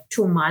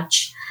too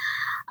much.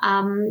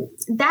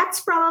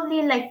 That's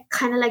probably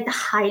the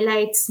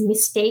highlights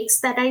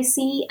mistakes that I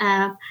see.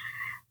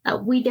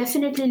 We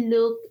definitely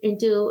look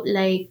into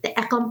the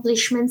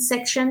accomplishment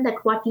section, that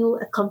what you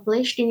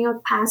accomplished in your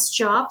past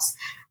jobs.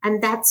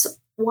 And that's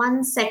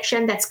one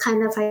section that's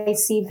I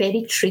see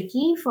very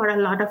tricky for a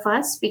lot of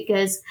us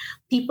because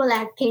people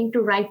tend to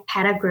write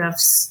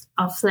paragraphs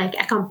of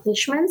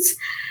accomplishments,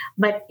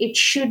 but it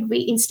should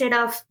be, instead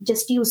of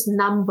just use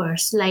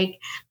numbers,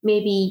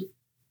 maybe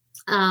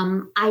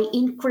I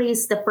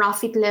increased the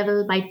profit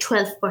level by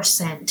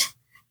 12%.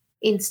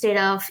 Instead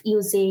of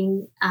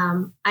using,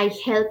 I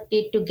helped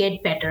it to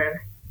get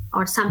better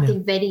or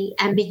something very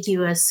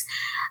ambiguous.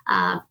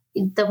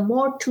 The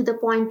more to the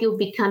point you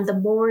become, the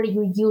more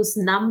you use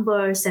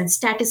numbers and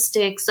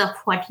statistics of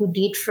what you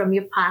did from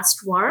your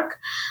past work.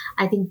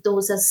 I think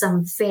those are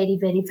some very,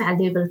 very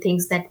valuable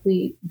things that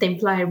the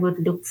employer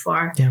would look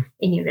for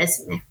in your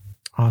resume.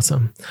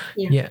 Awesome.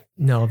 Yeah.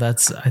 No,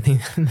 I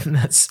think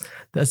that's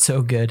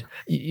so good.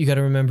 You got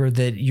to remember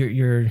that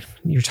you're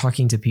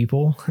talking to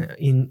people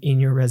in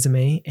your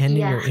resume and in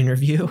your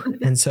interview.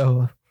 And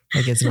so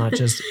it's not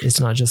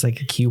just a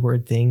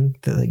keyword thing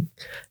that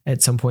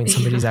at some point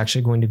somebody's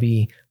actually going to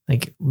be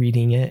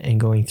reading it and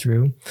going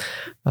through.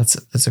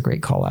 That's a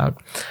great call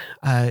out.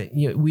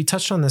 We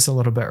touched on this a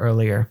little bit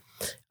earlier.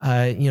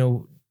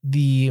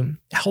 the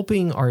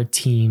helping our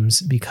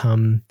teams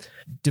become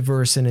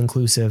diverse and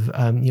inclusive,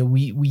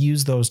 we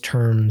use those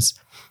terms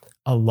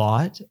a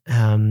lot.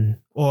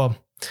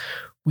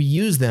 We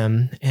use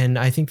them, and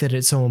I think that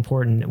it's so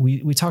important.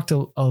 We talked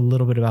a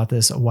little bit about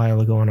this a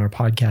while ago on our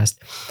podcast,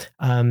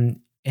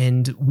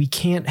 and we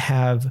can't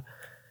have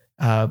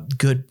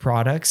good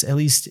products, at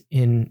least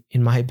in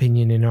my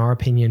opinion, in our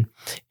opinion,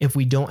 if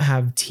we don't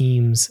have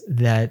teams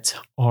that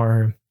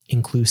are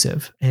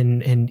inclusive.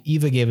 And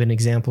Eva gave an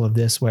example of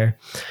this where,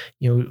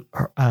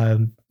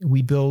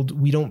 we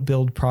don't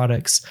build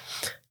products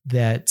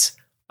that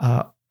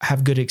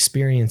have good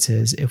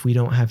experiences if we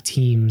don't have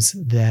teams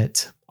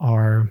that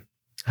are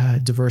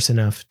diverse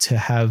enough to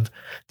have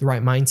the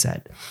right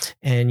mindset.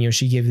 And,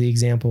 she gave the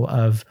example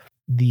of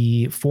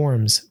the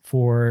forms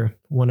for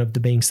one of the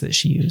banks that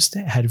she used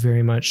had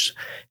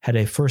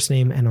a first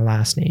name and a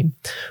last name,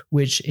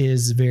 which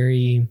is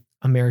very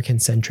American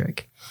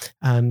centric.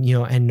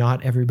 And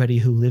not everybody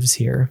who lives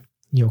here,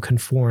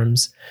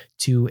 conforms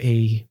to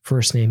a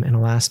first name and a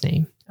last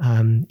name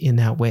in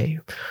that way.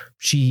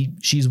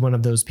 She's one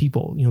of those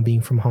people,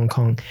 being from Hong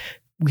Kong.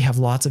 We have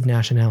lots of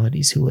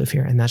nationalities who live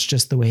here, and that's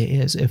just the way it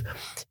is.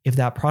 If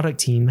that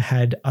product team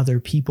had other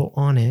people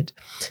on it,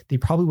 they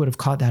probably would have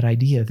caught that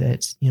idea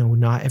that,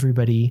 not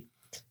everybody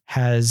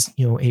has,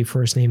 a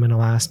first name and a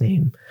last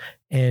name.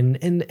 And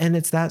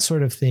it's that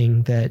sort of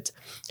thing that,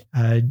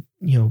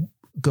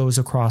 goes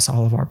across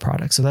all of our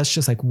products. So that's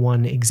just like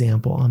one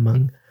example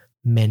among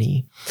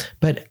many.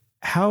 But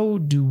how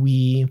do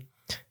we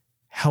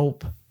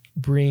help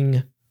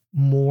bring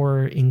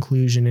more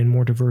inclusion and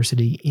more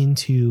diversity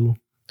into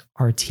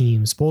our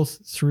teams,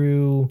 both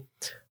through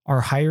our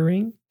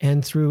hiring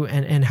and through,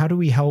 and how do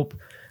we help,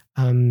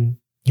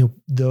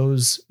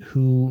 those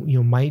who,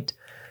 might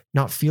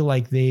not feel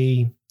like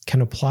they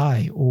can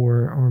apply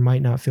or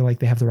might not feel like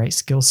they have the right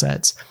skill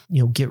sets,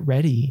 get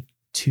ready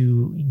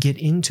to get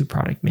into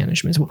product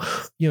management. So,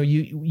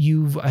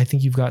 I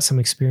think you've got some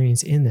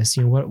experience in this.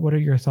 What are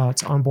your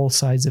thoughts on both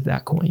sides of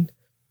that coin?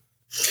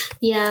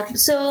 Yeah,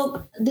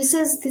 so this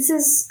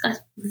is a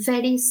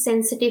very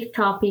sensitive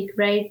topic,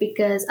 right?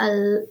 Because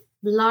a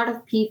lot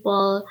of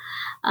people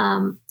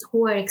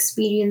who are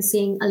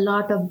experiencing a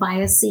lot of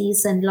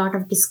biases and a lot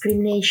of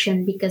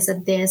discrimination because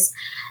of this.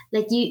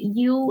 Like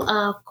you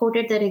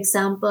quoted that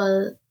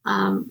example,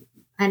 and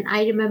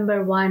I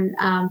remember one.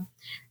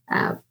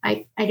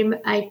 I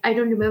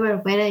don't remember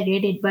where I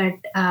read it, but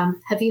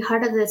have you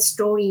heard of the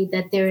story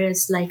that there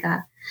is like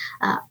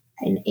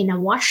in a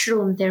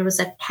washroom there was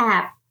a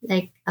tap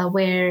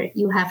where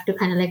you have to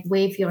kind of like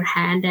wave your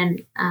hand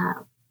and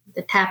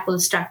the tap will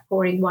start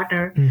pouring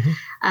water.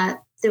 Mm-hmm.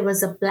 There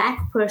was a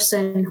black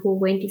person who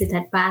went into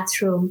that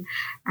bathroom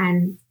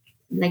and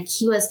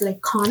he was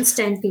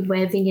constantly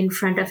waving in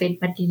front of it,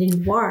 but it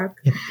didn't work.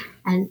 Yeah.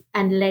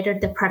 And later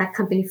the product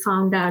company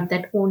found out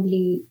that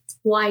only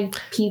white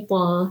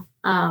people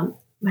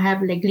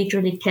have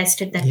literally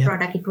tested that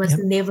product. It was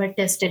never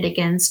tested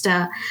against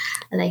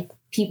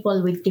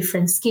people with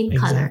different skin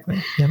color.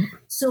 Yep.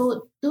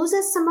 So those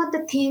are some of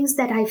the things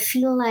that I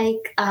feel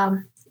like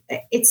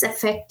it's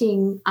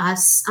affecting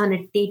us on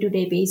a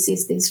day-to-day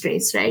basis these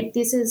days, right?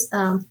 These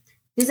are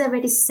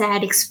very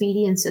sad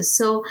experiences.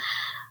 So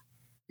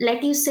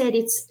like you said,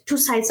 it's two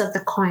sides of the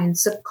coin.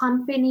 So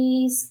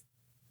companies,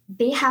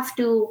 they have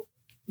to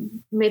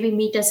maybe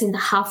meet us in the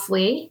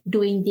halfway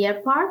doing their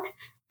part.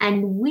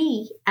 And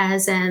we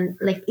as an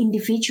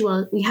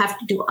individual, we have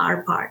to do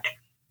our part.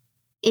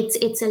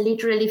 It's a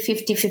literally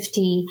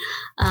 50-50,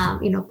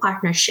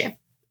 partnership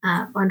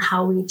on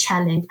how we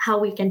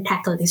can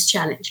tackle this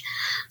challenge.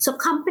 So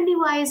company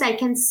wise, I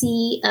can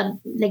see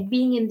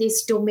being in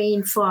this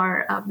domain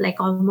for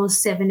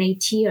almost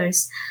 7-8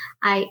 years,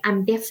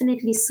 I'm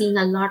definitely seeing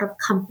a lot of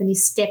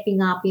companies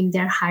stepping up in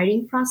their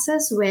hiring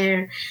process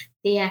where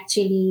they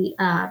actually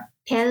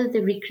tell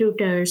the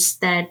recruiters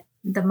that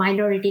the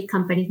minority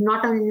companies,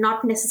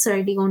 not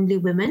necessarily only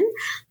women,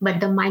 but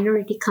the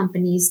minority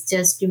companies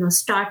just,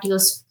 start your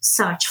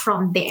search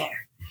from there.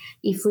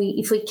 If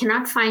we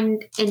cannot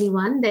find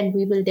anyone, then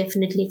we will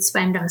definitely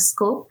expand our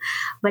scope,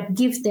 but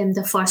give them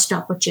the first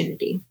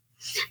opportunity.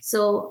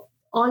 So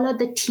all of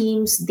the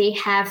teams, they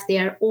have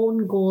their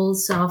own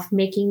goals of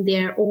making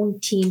their own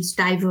teams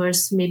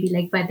diverse,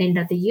 maybe by the end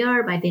of the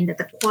year, by the end of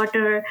the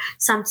quarter,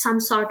 some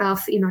sort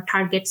of,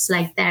 targets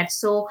like that.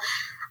 So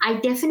I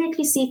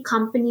definitely see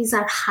companies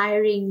are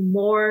hiring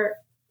more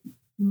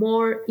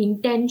with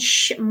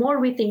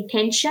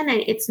intention,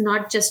 and it's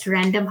not just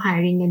random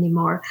hiring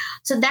anymore.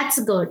 So that's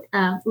good.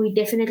 We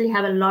definitely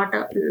have a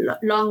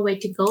long way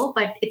to go,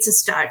 but it's a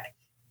start.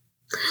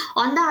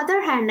 On the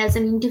other hand, as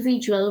an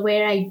individual,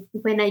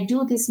 when I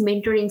do these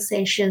mentoring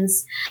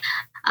sessions,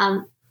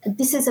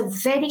 this is a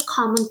very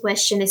common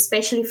question,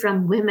 especially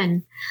from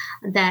women,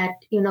 that,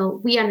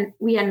 we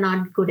are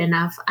not good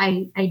enough.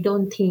 I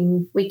don't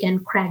think we can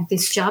crack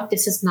this job.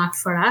 This is not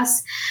for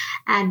us.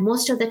 And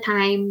most of the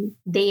time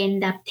they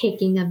end up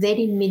taking a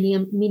very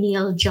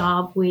menial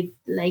job with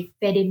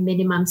very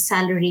minimum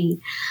salary,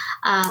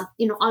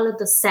 all of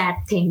the sad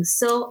things.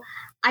 So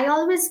I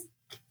always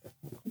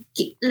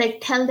like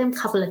tell them a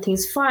couple of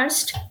things.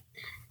 First,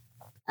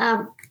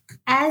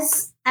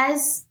 as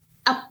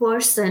a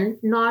person,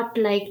 not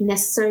like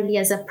necessarily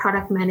as a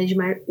product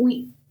manager,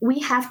 we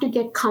have to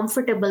get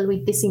comfortable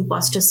with this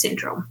imposter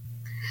syndrome,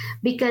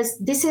 because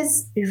this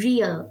is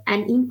real,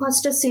 and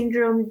imposter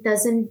syndrome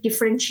doesn't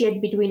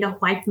differentiate between a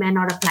white man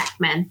or a black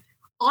man.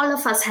 All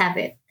of us have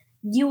it.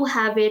 You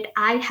have it.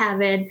 I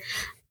have it.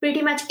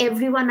 Pretty much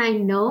everyone I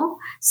know,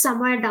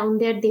 somewhere down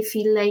there, they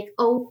feel like,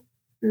 oh,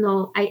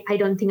 no, I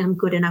don't think I'm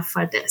good enough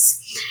for this.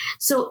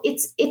 So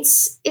it's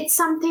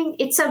something,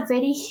 it's a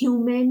very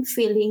human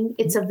feeling.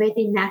 It's a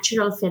very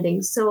natural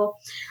feeling. So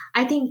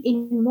I think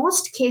in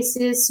most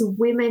cases,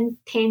 women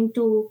tend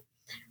to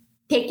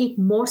take it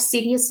more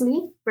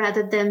seriously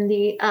rather than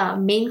the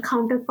main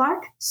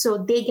counterpart. So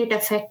they get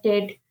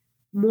affected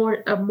more,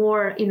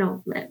 in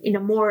a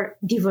more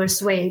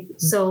diverse way.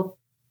 So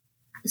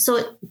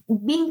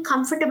being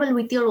comfortable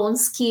with your own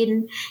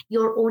skin,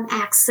 your own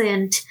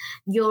accent,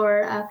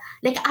 your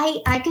like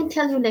I can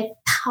tell you like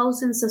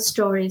thousands of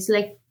stories.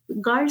 Like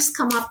girls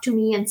come up to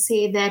me and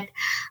say that,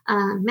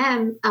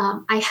 ma'am,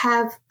 I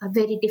have a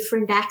very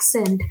different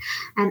accent,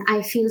 and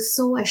I feel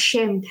so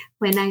ashamed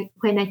when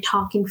I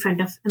talk in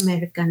front of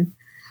American.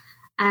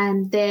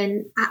 And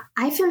then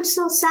I feel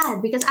so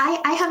sad because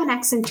I have an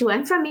accent too.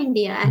 I'm from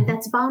India, and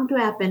that's bound to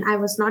happen. I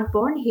was not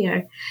born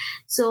here.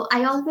 So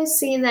I always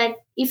say that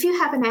if you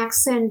have an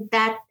accent,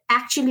 that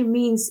actually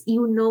means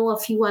you know a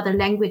few other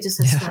languages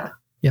as well.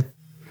 Yep.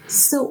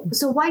 So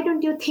why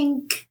don't you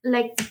think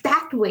like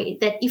that way,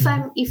 that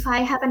if I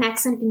have an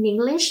accent in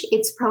English,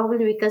 it's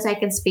probably because I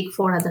can speak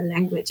 4 other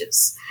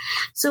languages.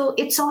 So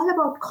it's all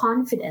about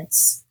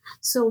confidence.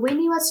 So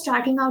when you are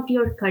starting out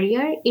your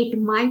career, it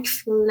might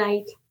feel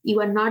like you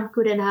are not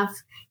good enough.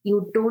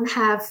 You don't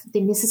have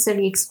the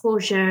necessary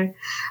exposure.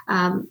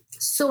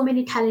 So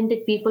many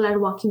talented people are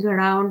walking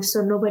around,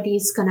 so nobody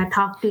is going to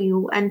talk to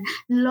you, and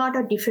a lot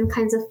of different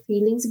kinds of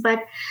feelings.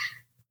 But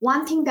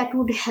one thing that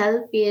would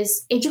help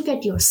is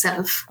educate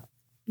yourself.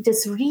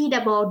 Just read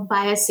about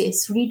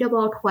biases, read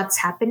about what's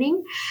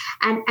happening,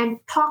 and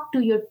talk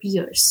to your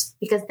peers,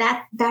 because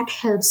that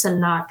helps a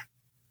lot.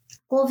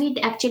 COVID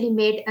actually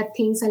made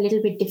things a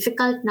little bit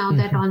difficult now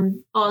that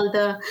on all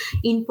the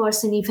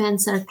in-person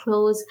events are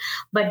closed.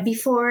 But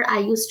before, I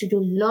used to do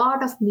a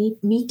lot of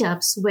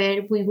meetups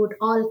where we would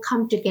all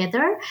come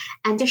together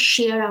and just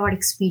share our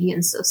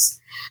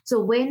experiences. So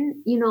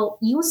when,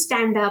 you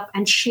stand up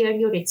and share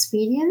your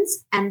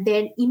experience, and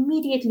then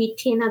immediately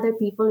 10 other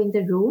people in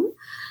the room,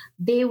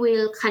 they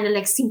will kind of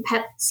like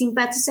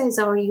sympathize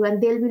over you,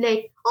 and they'll be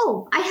like,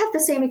 oh, I have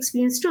the same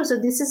experience too. So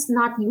this is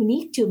not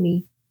unique to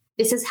me.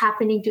 This is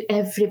happening to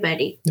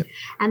everybody. Yep.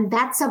 And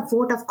that's a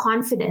vote of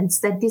confidence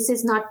that this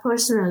is not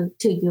personal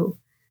to you.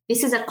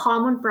 This is a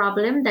common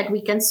problem that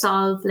we can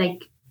solve,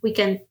 like we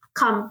can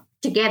come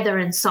together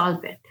and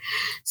solve it.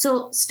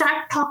 So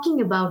start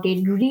talking about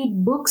it,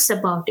 read books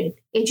about it,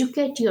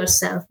 educate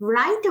yourself,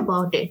 write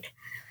about it.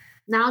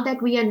 Now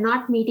that we are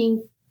not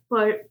meeting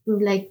for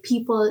like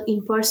people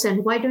in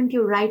person, why don't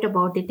you write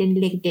about it in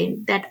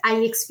LinkedIn that I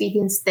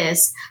experienced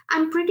this?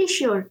 I'm pretty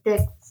sure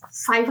that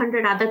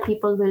 500 other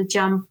people will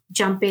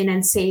jump in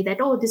and say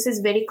that, oh, this is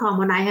very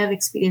common. I have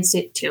experienced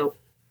it too.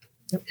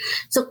 Yep.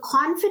 So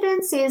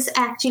confidence is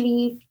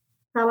actually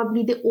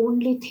probably the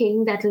only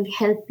thing that will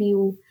help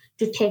you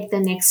to take the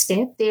next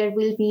step. There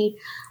will be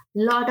a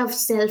lot of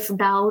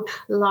self-doubt,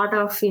 a lot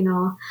of,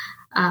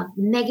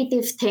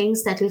 negative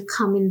things that will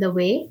come in the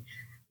way.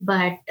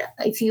 But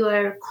if you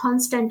are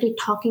constantly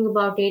talking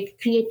about it,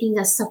 creating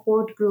a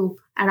support group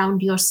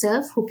around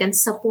yourself who can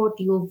support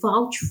you,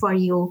 vouch for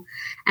you,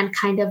 and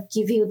kind of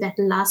give you that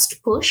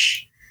last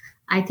push,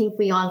 I think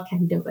we all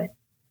can do it.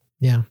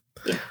 Yeah.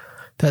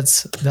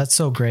 That's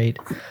so great.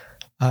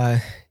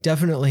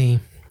 Definitely.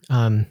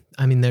 I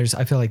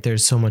feel like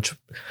there's so much,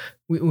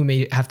 we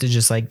may have to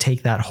just like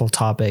take that whole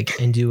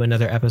topic and do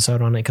another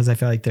episode on it, because I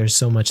feel like there's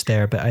so much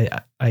there, but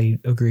I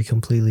agree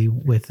completely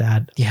with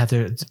that. Yeah,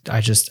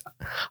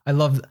 I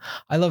love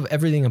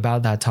everything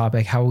about that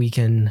topic, how we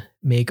can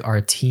make our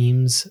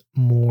teams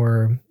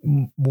more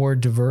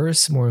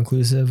diverse, more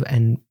inclusive,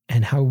 and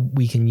how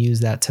we can use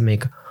that to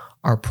make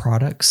our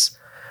products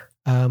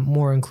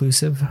more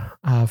inclusive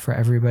for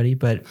everybody.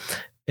 But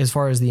as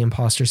far as the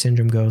imposter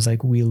syndrome goes,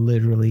 like we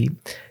literally,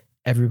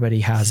 everybody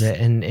has it.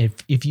 And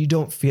if you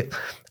don't feel,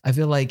 I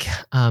feel like,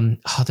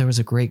 there was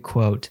a great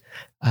quote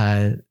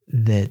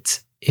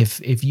that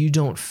if you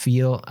don't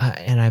feel,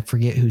 and I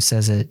forget who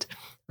says it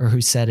or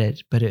who said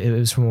it, but it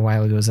was from a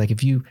while ago. It was like,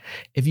 if you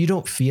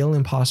don't feel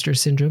imposter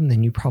syndrome,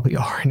 then you probably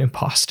are an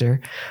imposter.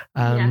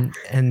 And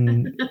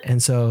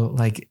so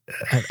like,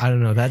 I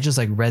don't know, that just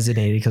like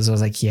resonated, because I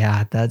was like,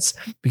 yeah, that's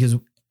because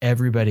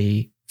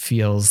everybody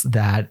feels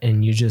that.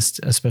 And you just,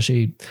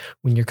 especially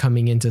when you're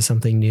coming into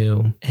something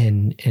new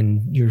and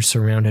you're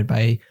surrounded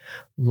by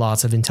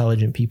lots of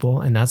intelligent people,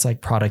 and that's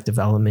like product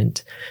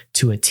development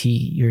to a T.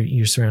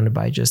 You're surrounded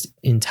by just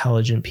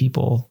intelligent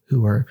people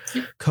who are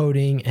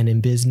coding and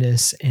in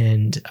business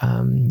and,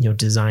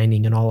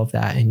 designing and all of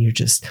that. And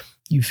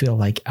you feel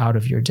like out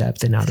of your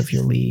depth and out of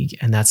your league.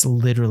 And that's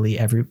literally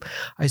I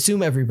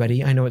assume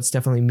everybody, I know it's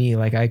definitely me.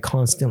 Like I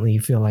constantly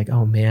feel like,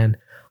 oh man,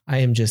 I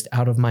am just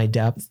out of my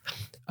depth.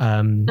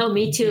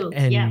 Me too.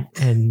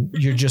 And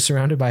you're just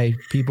surrounded by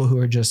people who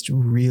are just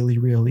really,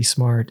 really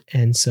smart.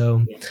 And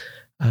so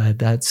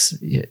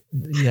you're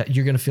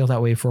going to feel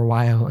that way for a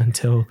while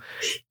until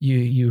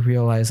you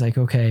realize like,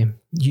 okay,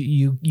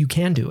 you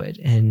can do it.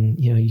 And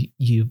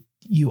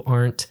you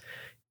aren't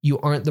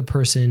the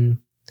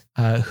person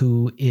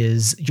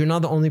you're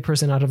not the only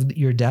person out of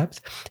your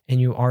depth, and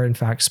you are in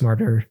fact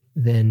smarter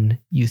than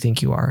you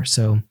think you are.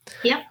 So,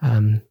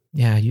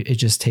 it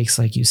just takes,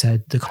 like you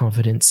said, the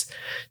confidence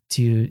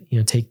to,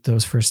 take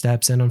those first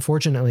steps. And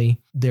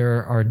unfortunately,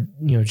 there are,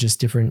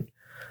 just different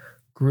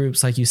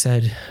groups, like you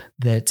said,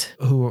 that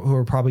who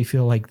are probably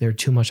feel like they're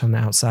too much on the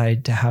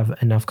outside to have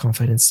enough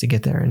confidence to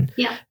get there.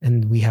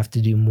 And we have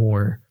to do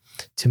more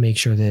to make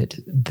sure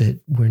that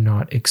we're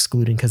not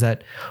excluding, because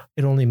that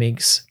it only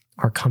makes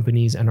our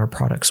companies and our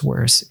products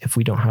worse if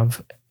we don't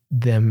have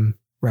them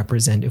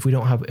represent, if we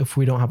don't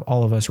have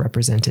all of us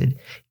represented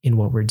in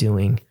what we're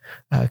doing.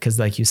 Because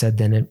like you said,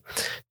 then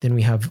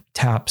we have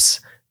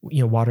taps,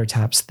 water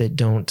taps that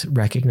don't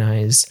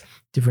recognize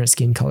different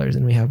skin colors,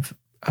 and we have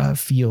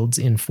fields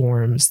in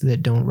forms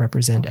that don't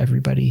represent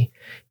everybody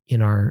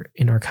in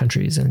our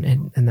countries,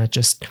 and that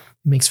just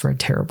makes for a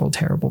terrible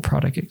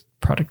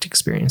product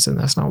experience, and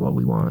that's not what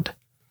we want.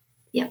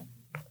 Yeah,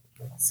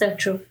 so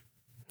true.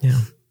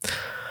 Yeah.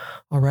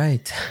 All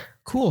right,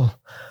 cool.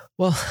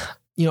 Well,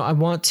 I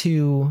want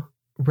to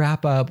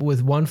wrap up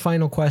with one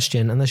final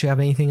question, unless you have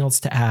anything else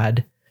to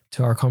add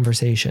to our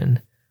conversation.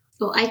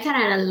 Oh, I can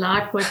add a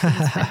lot more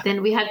things, but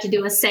then we have to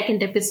do a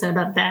second episode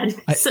of that.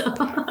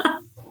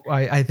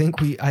 I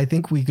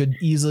think we could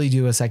easily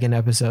do a second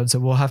episode. So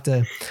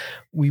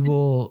we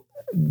will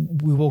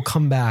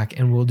come back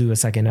and we'll do a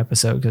second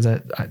episode,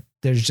 because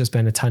there's just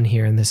been a ton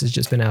here, and this has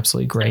just been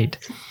absolutely great.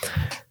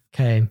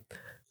 Okay.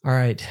 All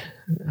right.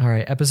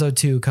 Episode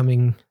 2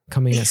 coming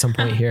at some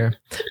point here.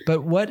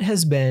 But what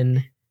has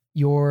been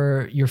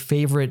your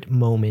favorite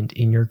moment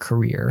in your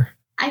career?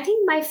 I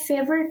think my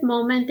favorite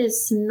moment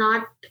is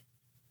not.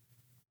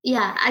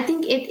 Yeah, I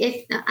think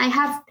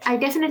I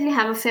definitely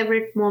have a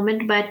favorite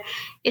moment, but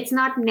it's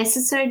not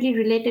necessarily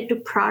related to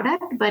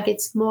product, but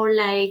it's more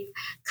like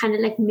kind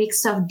of like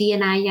mix of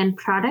D&I and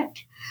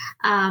product.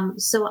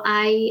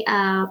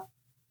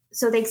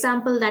 So the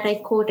example that I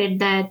quoted,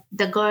 that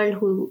the girl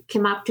who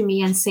came up to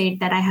me and said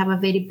that I have a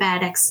very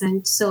bad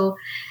accent. So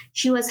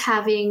she was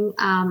having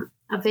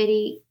a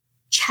very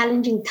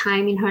challenging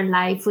time in her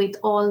life with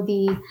all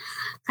the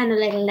kind of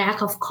like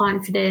lack of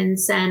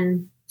confidence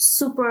and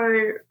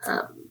super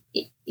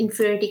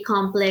inferiority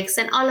complex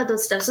and all of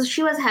those stuff. So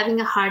she was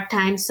having a hard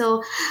time.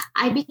 So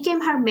I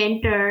became her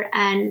mentor,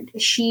 and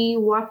she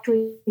worked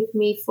with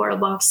me for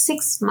about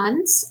 6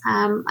 months.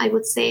 I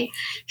would say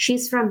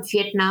she's from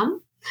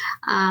Vietnam.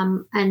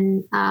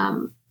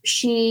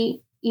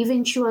 She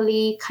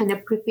eventually kind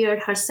of prepared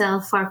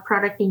herself for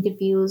product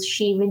interviews.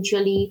 She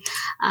eventually,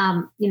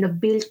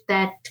 built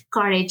that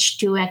courage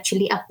to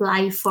actually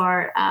apply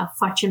for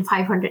Fortune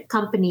 500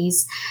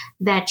 companies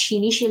that she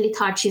initially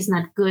thought she's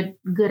not good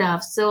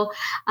of. So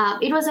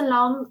it was a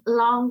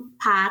long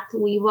path.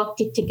 We worked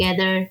it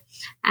together.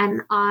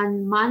 And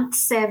on month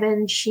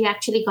 7, she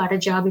actually got a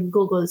job in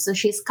Google. So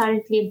she's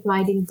currently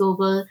employed in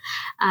Google.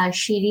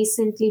 She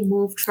recently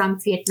moved from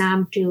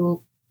Vietnam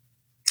to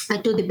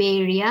the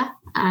Bay Area.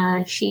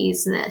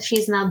 She's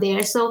now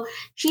there. So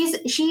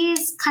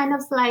she's kind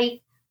of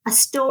like a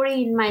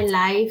story in my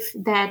life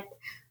that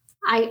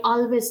I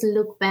always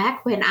look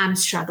back when I'm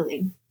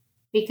struggling,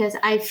 because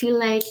I feel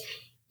like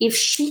if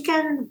she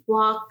can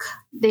walk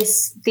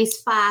this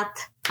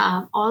path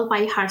all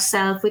by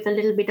herself with a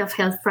little bit of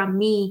help from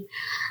me,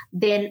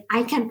 then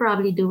I can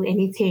probably do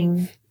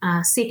anything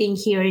sitting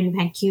here in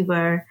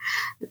Vancouver.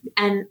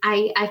 And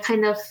I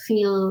kind of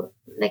feel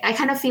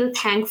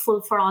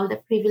thankful for all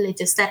the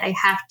privileges that I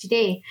have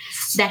today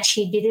that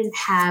she didn't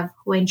have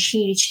when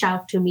she reached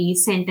out to me,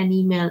 sent an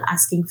email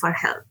asking for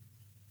help.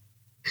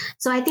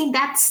 So I think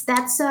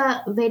that's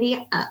a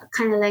very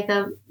kind of like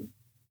a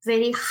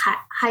very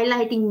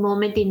highlighting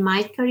moment in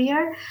my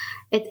career.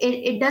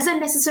 It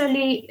doesn't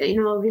necessarily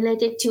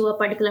relate it to a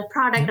particular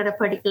product or a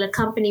particular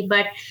company,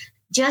 but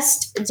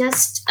just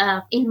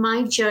in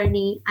my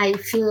journey, I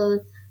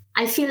feel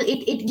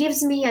it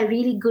gives me a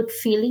really good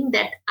feeling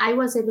that I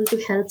was able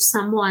to help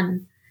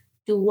someone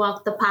to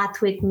walk the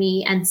path with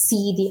me and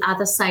see the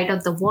other side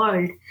of the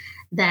world,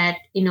 that,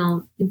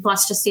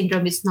 imposter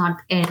syndrome is not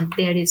end.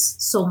 There is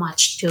so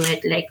much to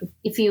it. Like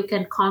if you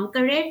can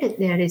conquer it,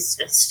 there is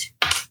just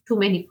too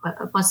many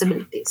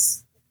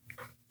possibilities.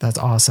 That's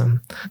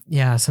awesome.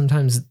 Yeah.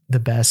 Sometimes the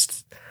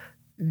best,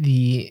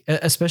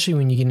 especially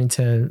when you get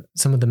into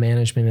some of the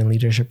management and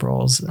leadership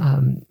roles,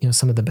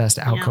 some of the best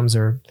outcomes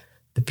are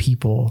the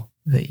people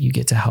that you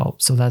get to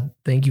help. So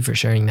thank you for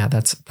sharing that.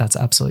 That's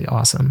absolutely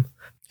awesome.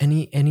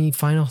 Any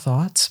final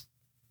thoughts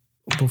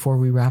before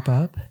we wrap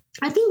up?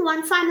 I think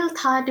one final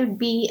thought would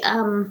be,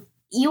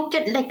 you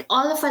can, like,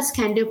 all of us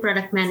can do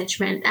product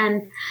management.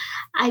 And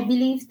I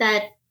believe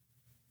that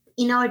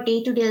in our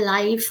day-to-day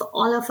life,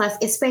 all of us,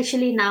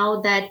 especially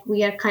now that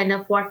we are kind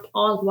of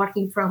all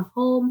working from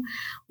home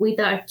with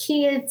our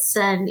kids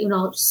and,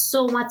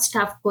 so much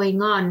stuff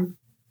going on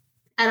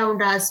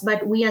around us,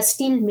 but we are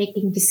still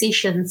making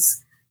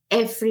decisions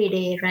every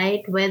day,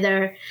 right?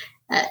 Whether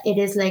it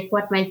is like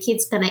what my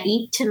kid's gonna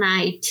eat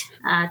tonight,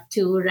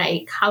 to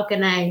like how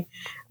can I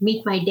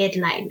meet my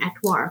deadline at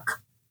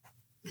work.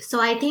 So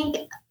I think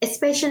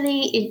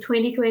especially in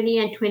 2020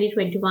 and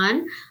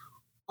 2021,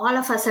 all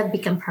of us have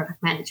become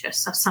product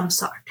managers of some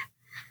sort.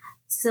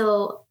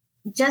 So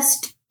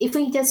if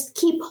we just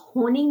keep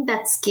honing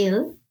that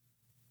skill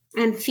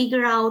and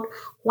figure out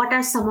what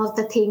are some of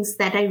the things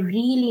that I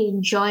really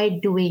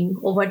enjoyed doing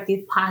over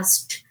the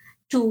past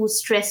 2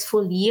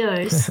 stressful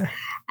years,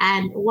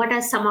 and what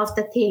are some of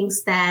the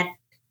things that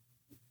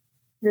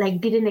like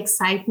didn't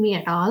excite me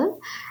at all,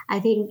 I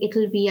think it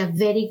will be a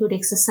very good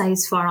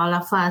exercise for all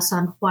of us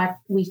on what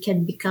we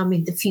can become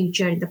in the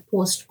future in the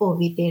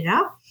post-COVID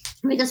era.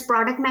 Because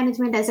product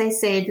management, as I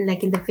said,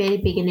 like in the very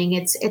beginning,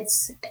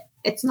 it's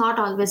not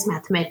always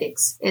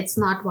mathematics. It's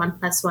not 1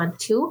 + 1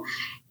 2.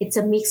 It's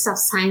a mix of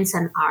science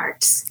and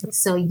arts.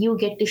 So you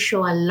get to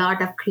show a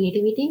lot of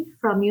creativity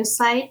from your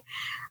side.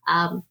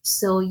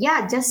 So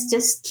yeah,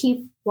 just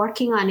keep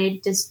working on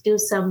it. Just do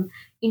some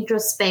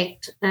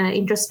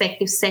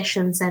introspective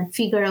sessions and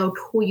figure out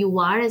who you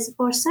are as a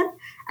person.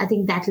 I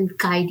think that will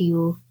guide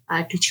you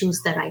to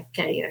choose the right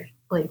career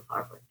going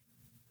forward.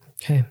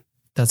 Okay.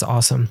 That's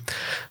awesome.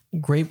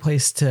 Great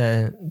place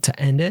to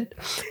end it.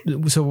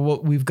 So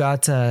what we've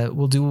got,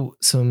 we'll do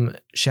some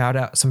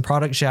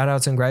product shout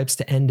outs and gripes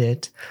to end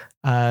it.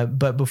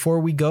 But before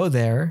we go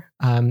there,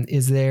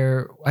 is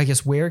there, I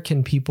guess, where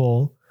can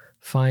people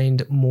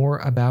find more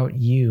about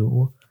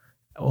you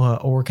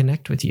or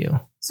connect with you?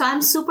 So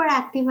I'm super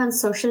active on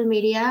social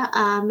media.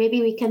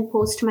 Maybe we can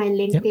post my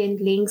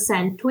LinkedIn links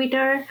and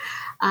Twitter.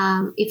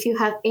 If you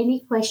have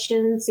any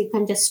questions, you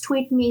can just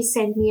tweet me,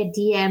 send me a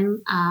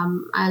DM.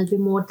 I'll be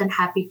more than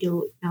happy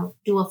to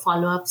do a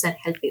follow-ups and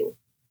help you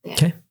there.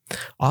 Okay,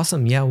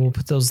 awesome. Yeah, we'll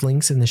put those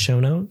links in the show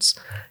notes.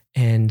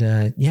 And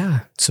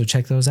so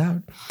check those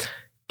out.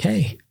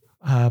 Okay,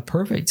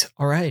 perfect.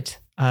 All right.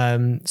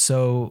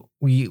 So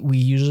we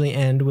usually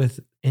end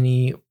with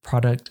any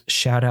product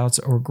shout outs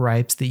or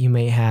gripes that you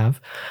may have.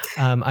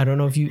 I don't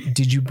know if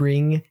did you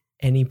bring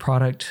any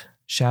product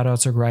shout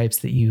outs or gripes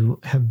that you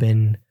have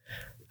been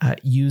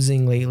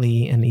using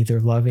lately and either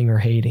loving or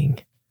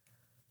hating?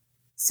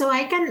 So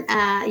I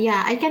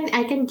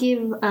can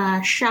give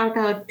a shout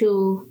out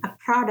to a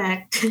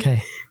product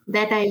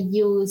that I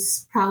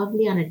use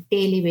probably on a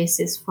daily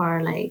basis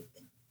for like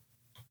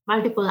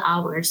multiple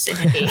hours in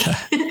a day.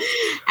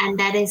 And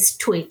that is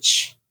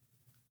Twitch.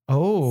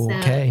 Oh, so,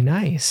 okay.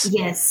 Nice.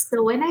 Yes.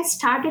 So when I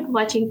started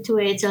watching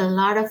Twitch, a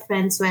lot of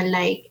friends were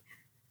like,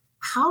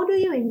 how do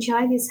you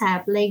enjoy this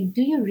app? Like,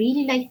 do you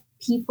really like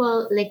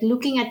people, like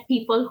looking at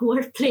people who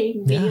are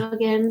playing video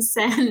games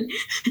and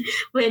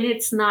when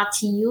it's not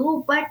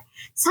you? But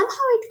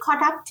somehow it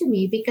caught up to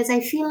me because I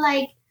feel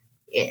like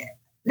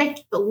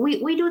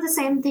we do the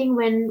same thing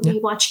when we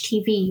watch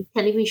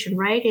television,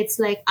 right? It's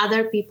like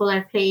other people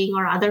are playing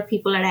or other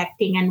people are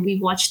acting and we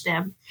watch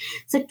them.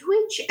 So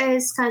Twitch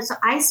is so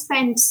I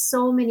spend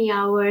so many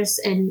hours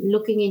in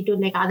looking into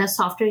like other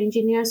software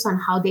engineers on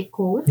how they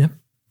code. Yep.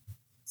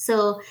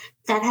 So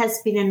that has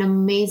been an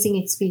amazing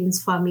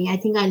experience for me. I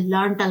think I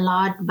learned a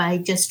lot by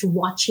just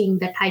watching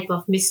the type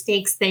of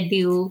mistakes they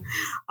do,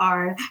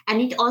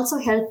 and it also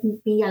helped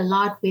me a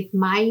lot with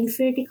my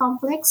inferiority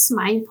complex,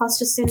 my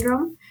imposter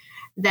syndrome.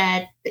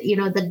 That,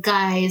 the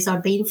guys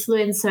or the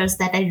influencers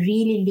that I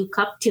really look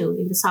up to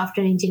in the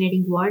software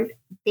engineering world,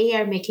 they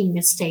are making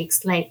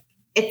mistakes. Like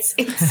it's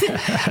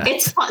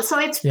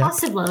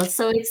possible.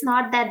 So it's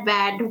not that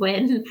bad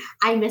when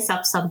I mess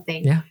up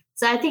something. Yeah.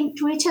 So I think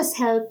Twitch has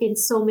helped in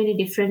so many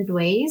different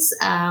ways.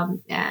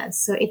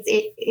 So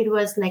it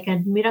was like a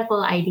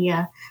miracle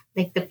idea.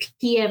 Like the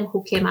PM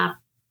who came up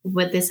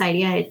with this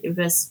idea, it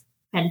was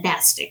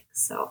fantastic.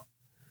 So.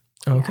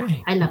 Okay.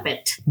 Yeah, I love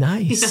it.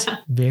 Nice.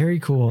 Very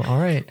cool. All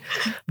right.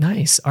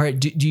 Nice. All right.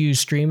 Do you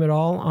stream it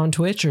all on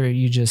Twitch or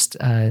you just...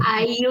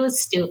 I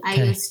used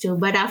to,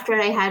 but after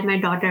I had my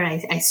daughter,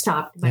 I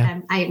stopped, but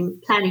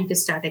I'm planning to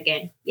start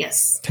again.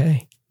 Yes.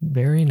 Okay.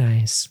 Very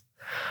nice.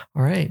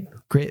 All right.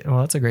 Great.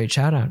 Well, that's a great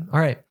shout out. All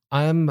right.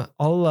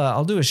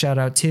 I'll do a shout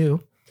out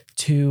too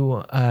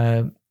to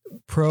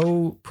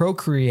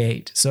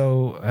Procreate.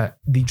 So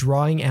the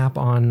drawing app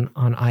on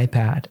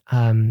iPad.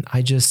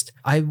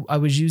 I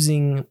was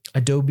using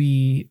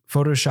Adobe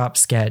Photoshop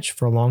Sketch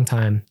for a long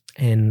time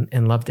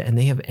and loved it. And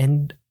they have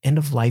end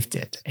of lifed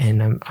it.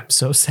 And I'm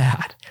so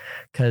sad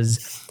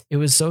because it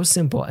was so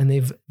simple.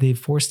 And they've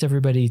forced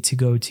everybody to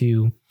go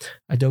to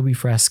Adobe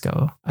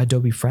Fresco.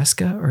 Adobe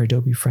Fresca or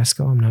Adobe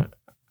Fresco.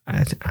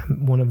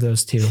 I'm one of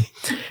those two.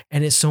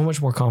 And it's so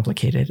much more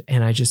complicated.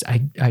 And I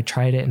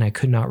tried it and I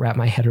could not wrap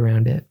my head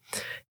around it.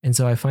 And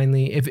so I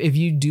finally, if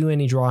you do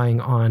any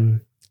drawing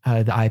on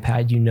the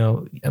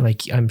iPad,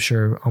 like I'm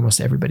sure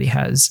almost everybody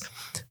has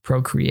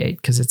Procreate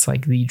because it's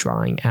like the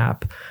drawing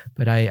app,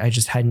 but I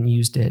just hadn't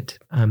used it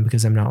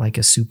because I'm not like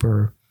a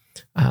super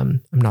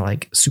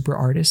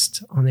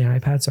artist on the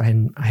iPad. So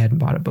I hadn't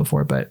bought it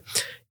before, but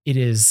it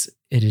is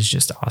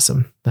just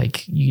awesome.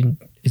 Like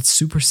it's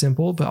super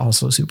simple, but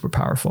also super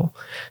powerful.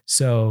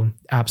 So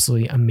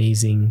absolutely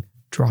amazing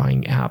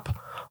drawing app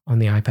on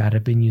the iPad.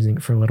 I've been using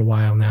it for a little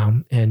while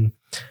now, and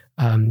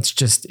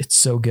it's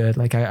so good.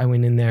 Like I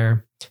went in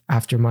there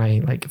after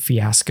my like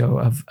fiasco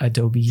of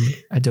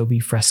Adobe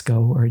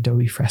Fresco or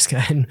Adobe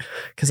Fresca, and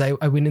because I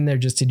went in there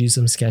just to do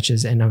some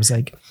sketches, and I was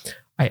like,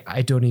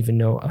 I don't even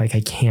know, like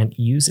I can't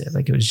use it.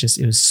 Like it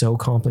was so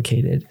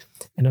complicated,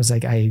 and I was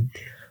like, I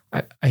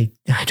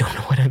don't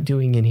know what I'm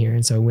doing in here.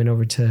 And so I went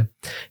over to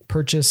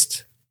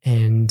purchased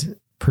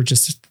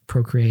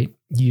Procreate,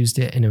 used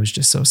it, and it was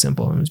just so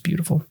simple and it was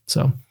beautiful.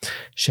 So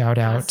shout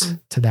out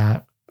to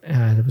that.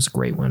 That was a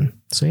great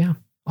one. So yeah,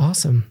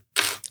 awesome.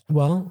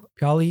 Well,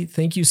 Piali,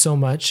 thank you so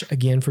much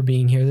again for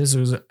being here. This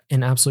was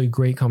an absolutely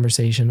great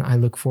conversation. I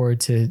look forward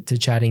to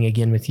chatting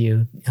again with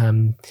you.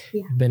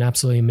 Been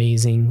absolutely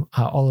amazing.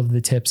 All of the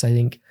tips I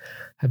think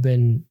have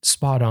been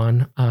spot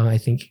on. I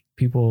think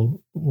people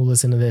will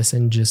listen to this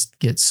and just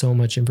get so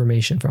much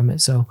information from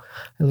it. So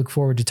I look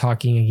forward to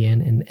talking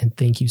again, and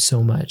thank you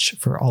so much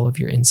for all of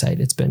your insight.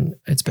 It's been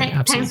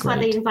absolutely thanks great.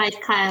 For the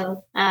invite,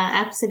 Kyle.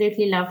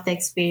 Absolutely loved the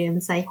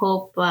experience. I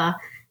hope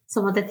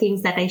some of the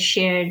things that I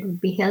shared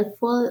would be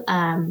helpful.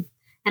 And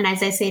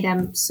as I said,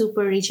 I'm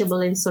super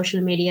reachable in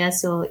social media.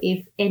 So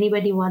if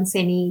anybody wants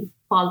any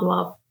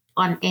follow-up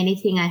on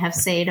anything I have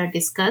said or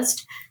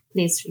discussed,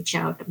 please reach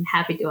out. I'm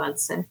happy to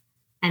answer.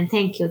 And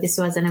thank you. This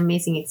was an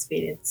amazing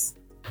experience.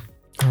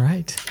 All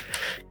right.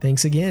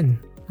 Thanks again.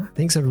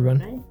 Thanks, everyone.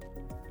 Right.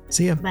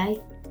 See ya. Bye.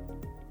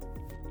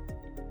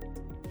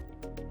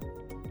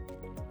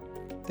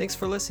 Thanks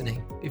for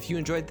listening. If you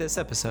enjoyed this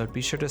episode,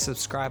 be sure to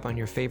subscribe on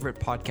your favorite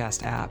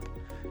podcast app.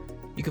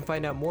 You can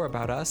find out more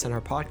about us and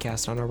our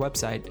podcast on our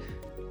website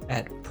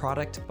at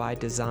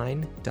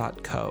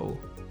productbydesign.co.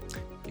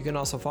 You can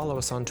also follow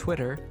us on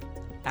Twitter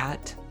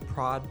at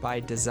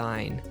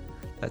prodbydesign.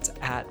 That's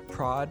at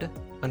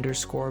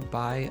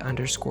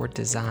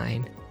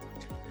prod_by_design.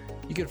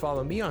 You can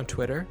follow me on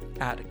Twitter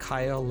at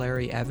Kyle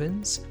Larry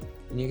Evans,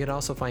 and you can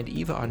also find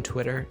Eva on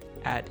Twitter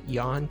at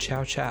Yan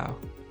Chow Chow.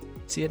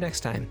 See you next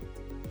time.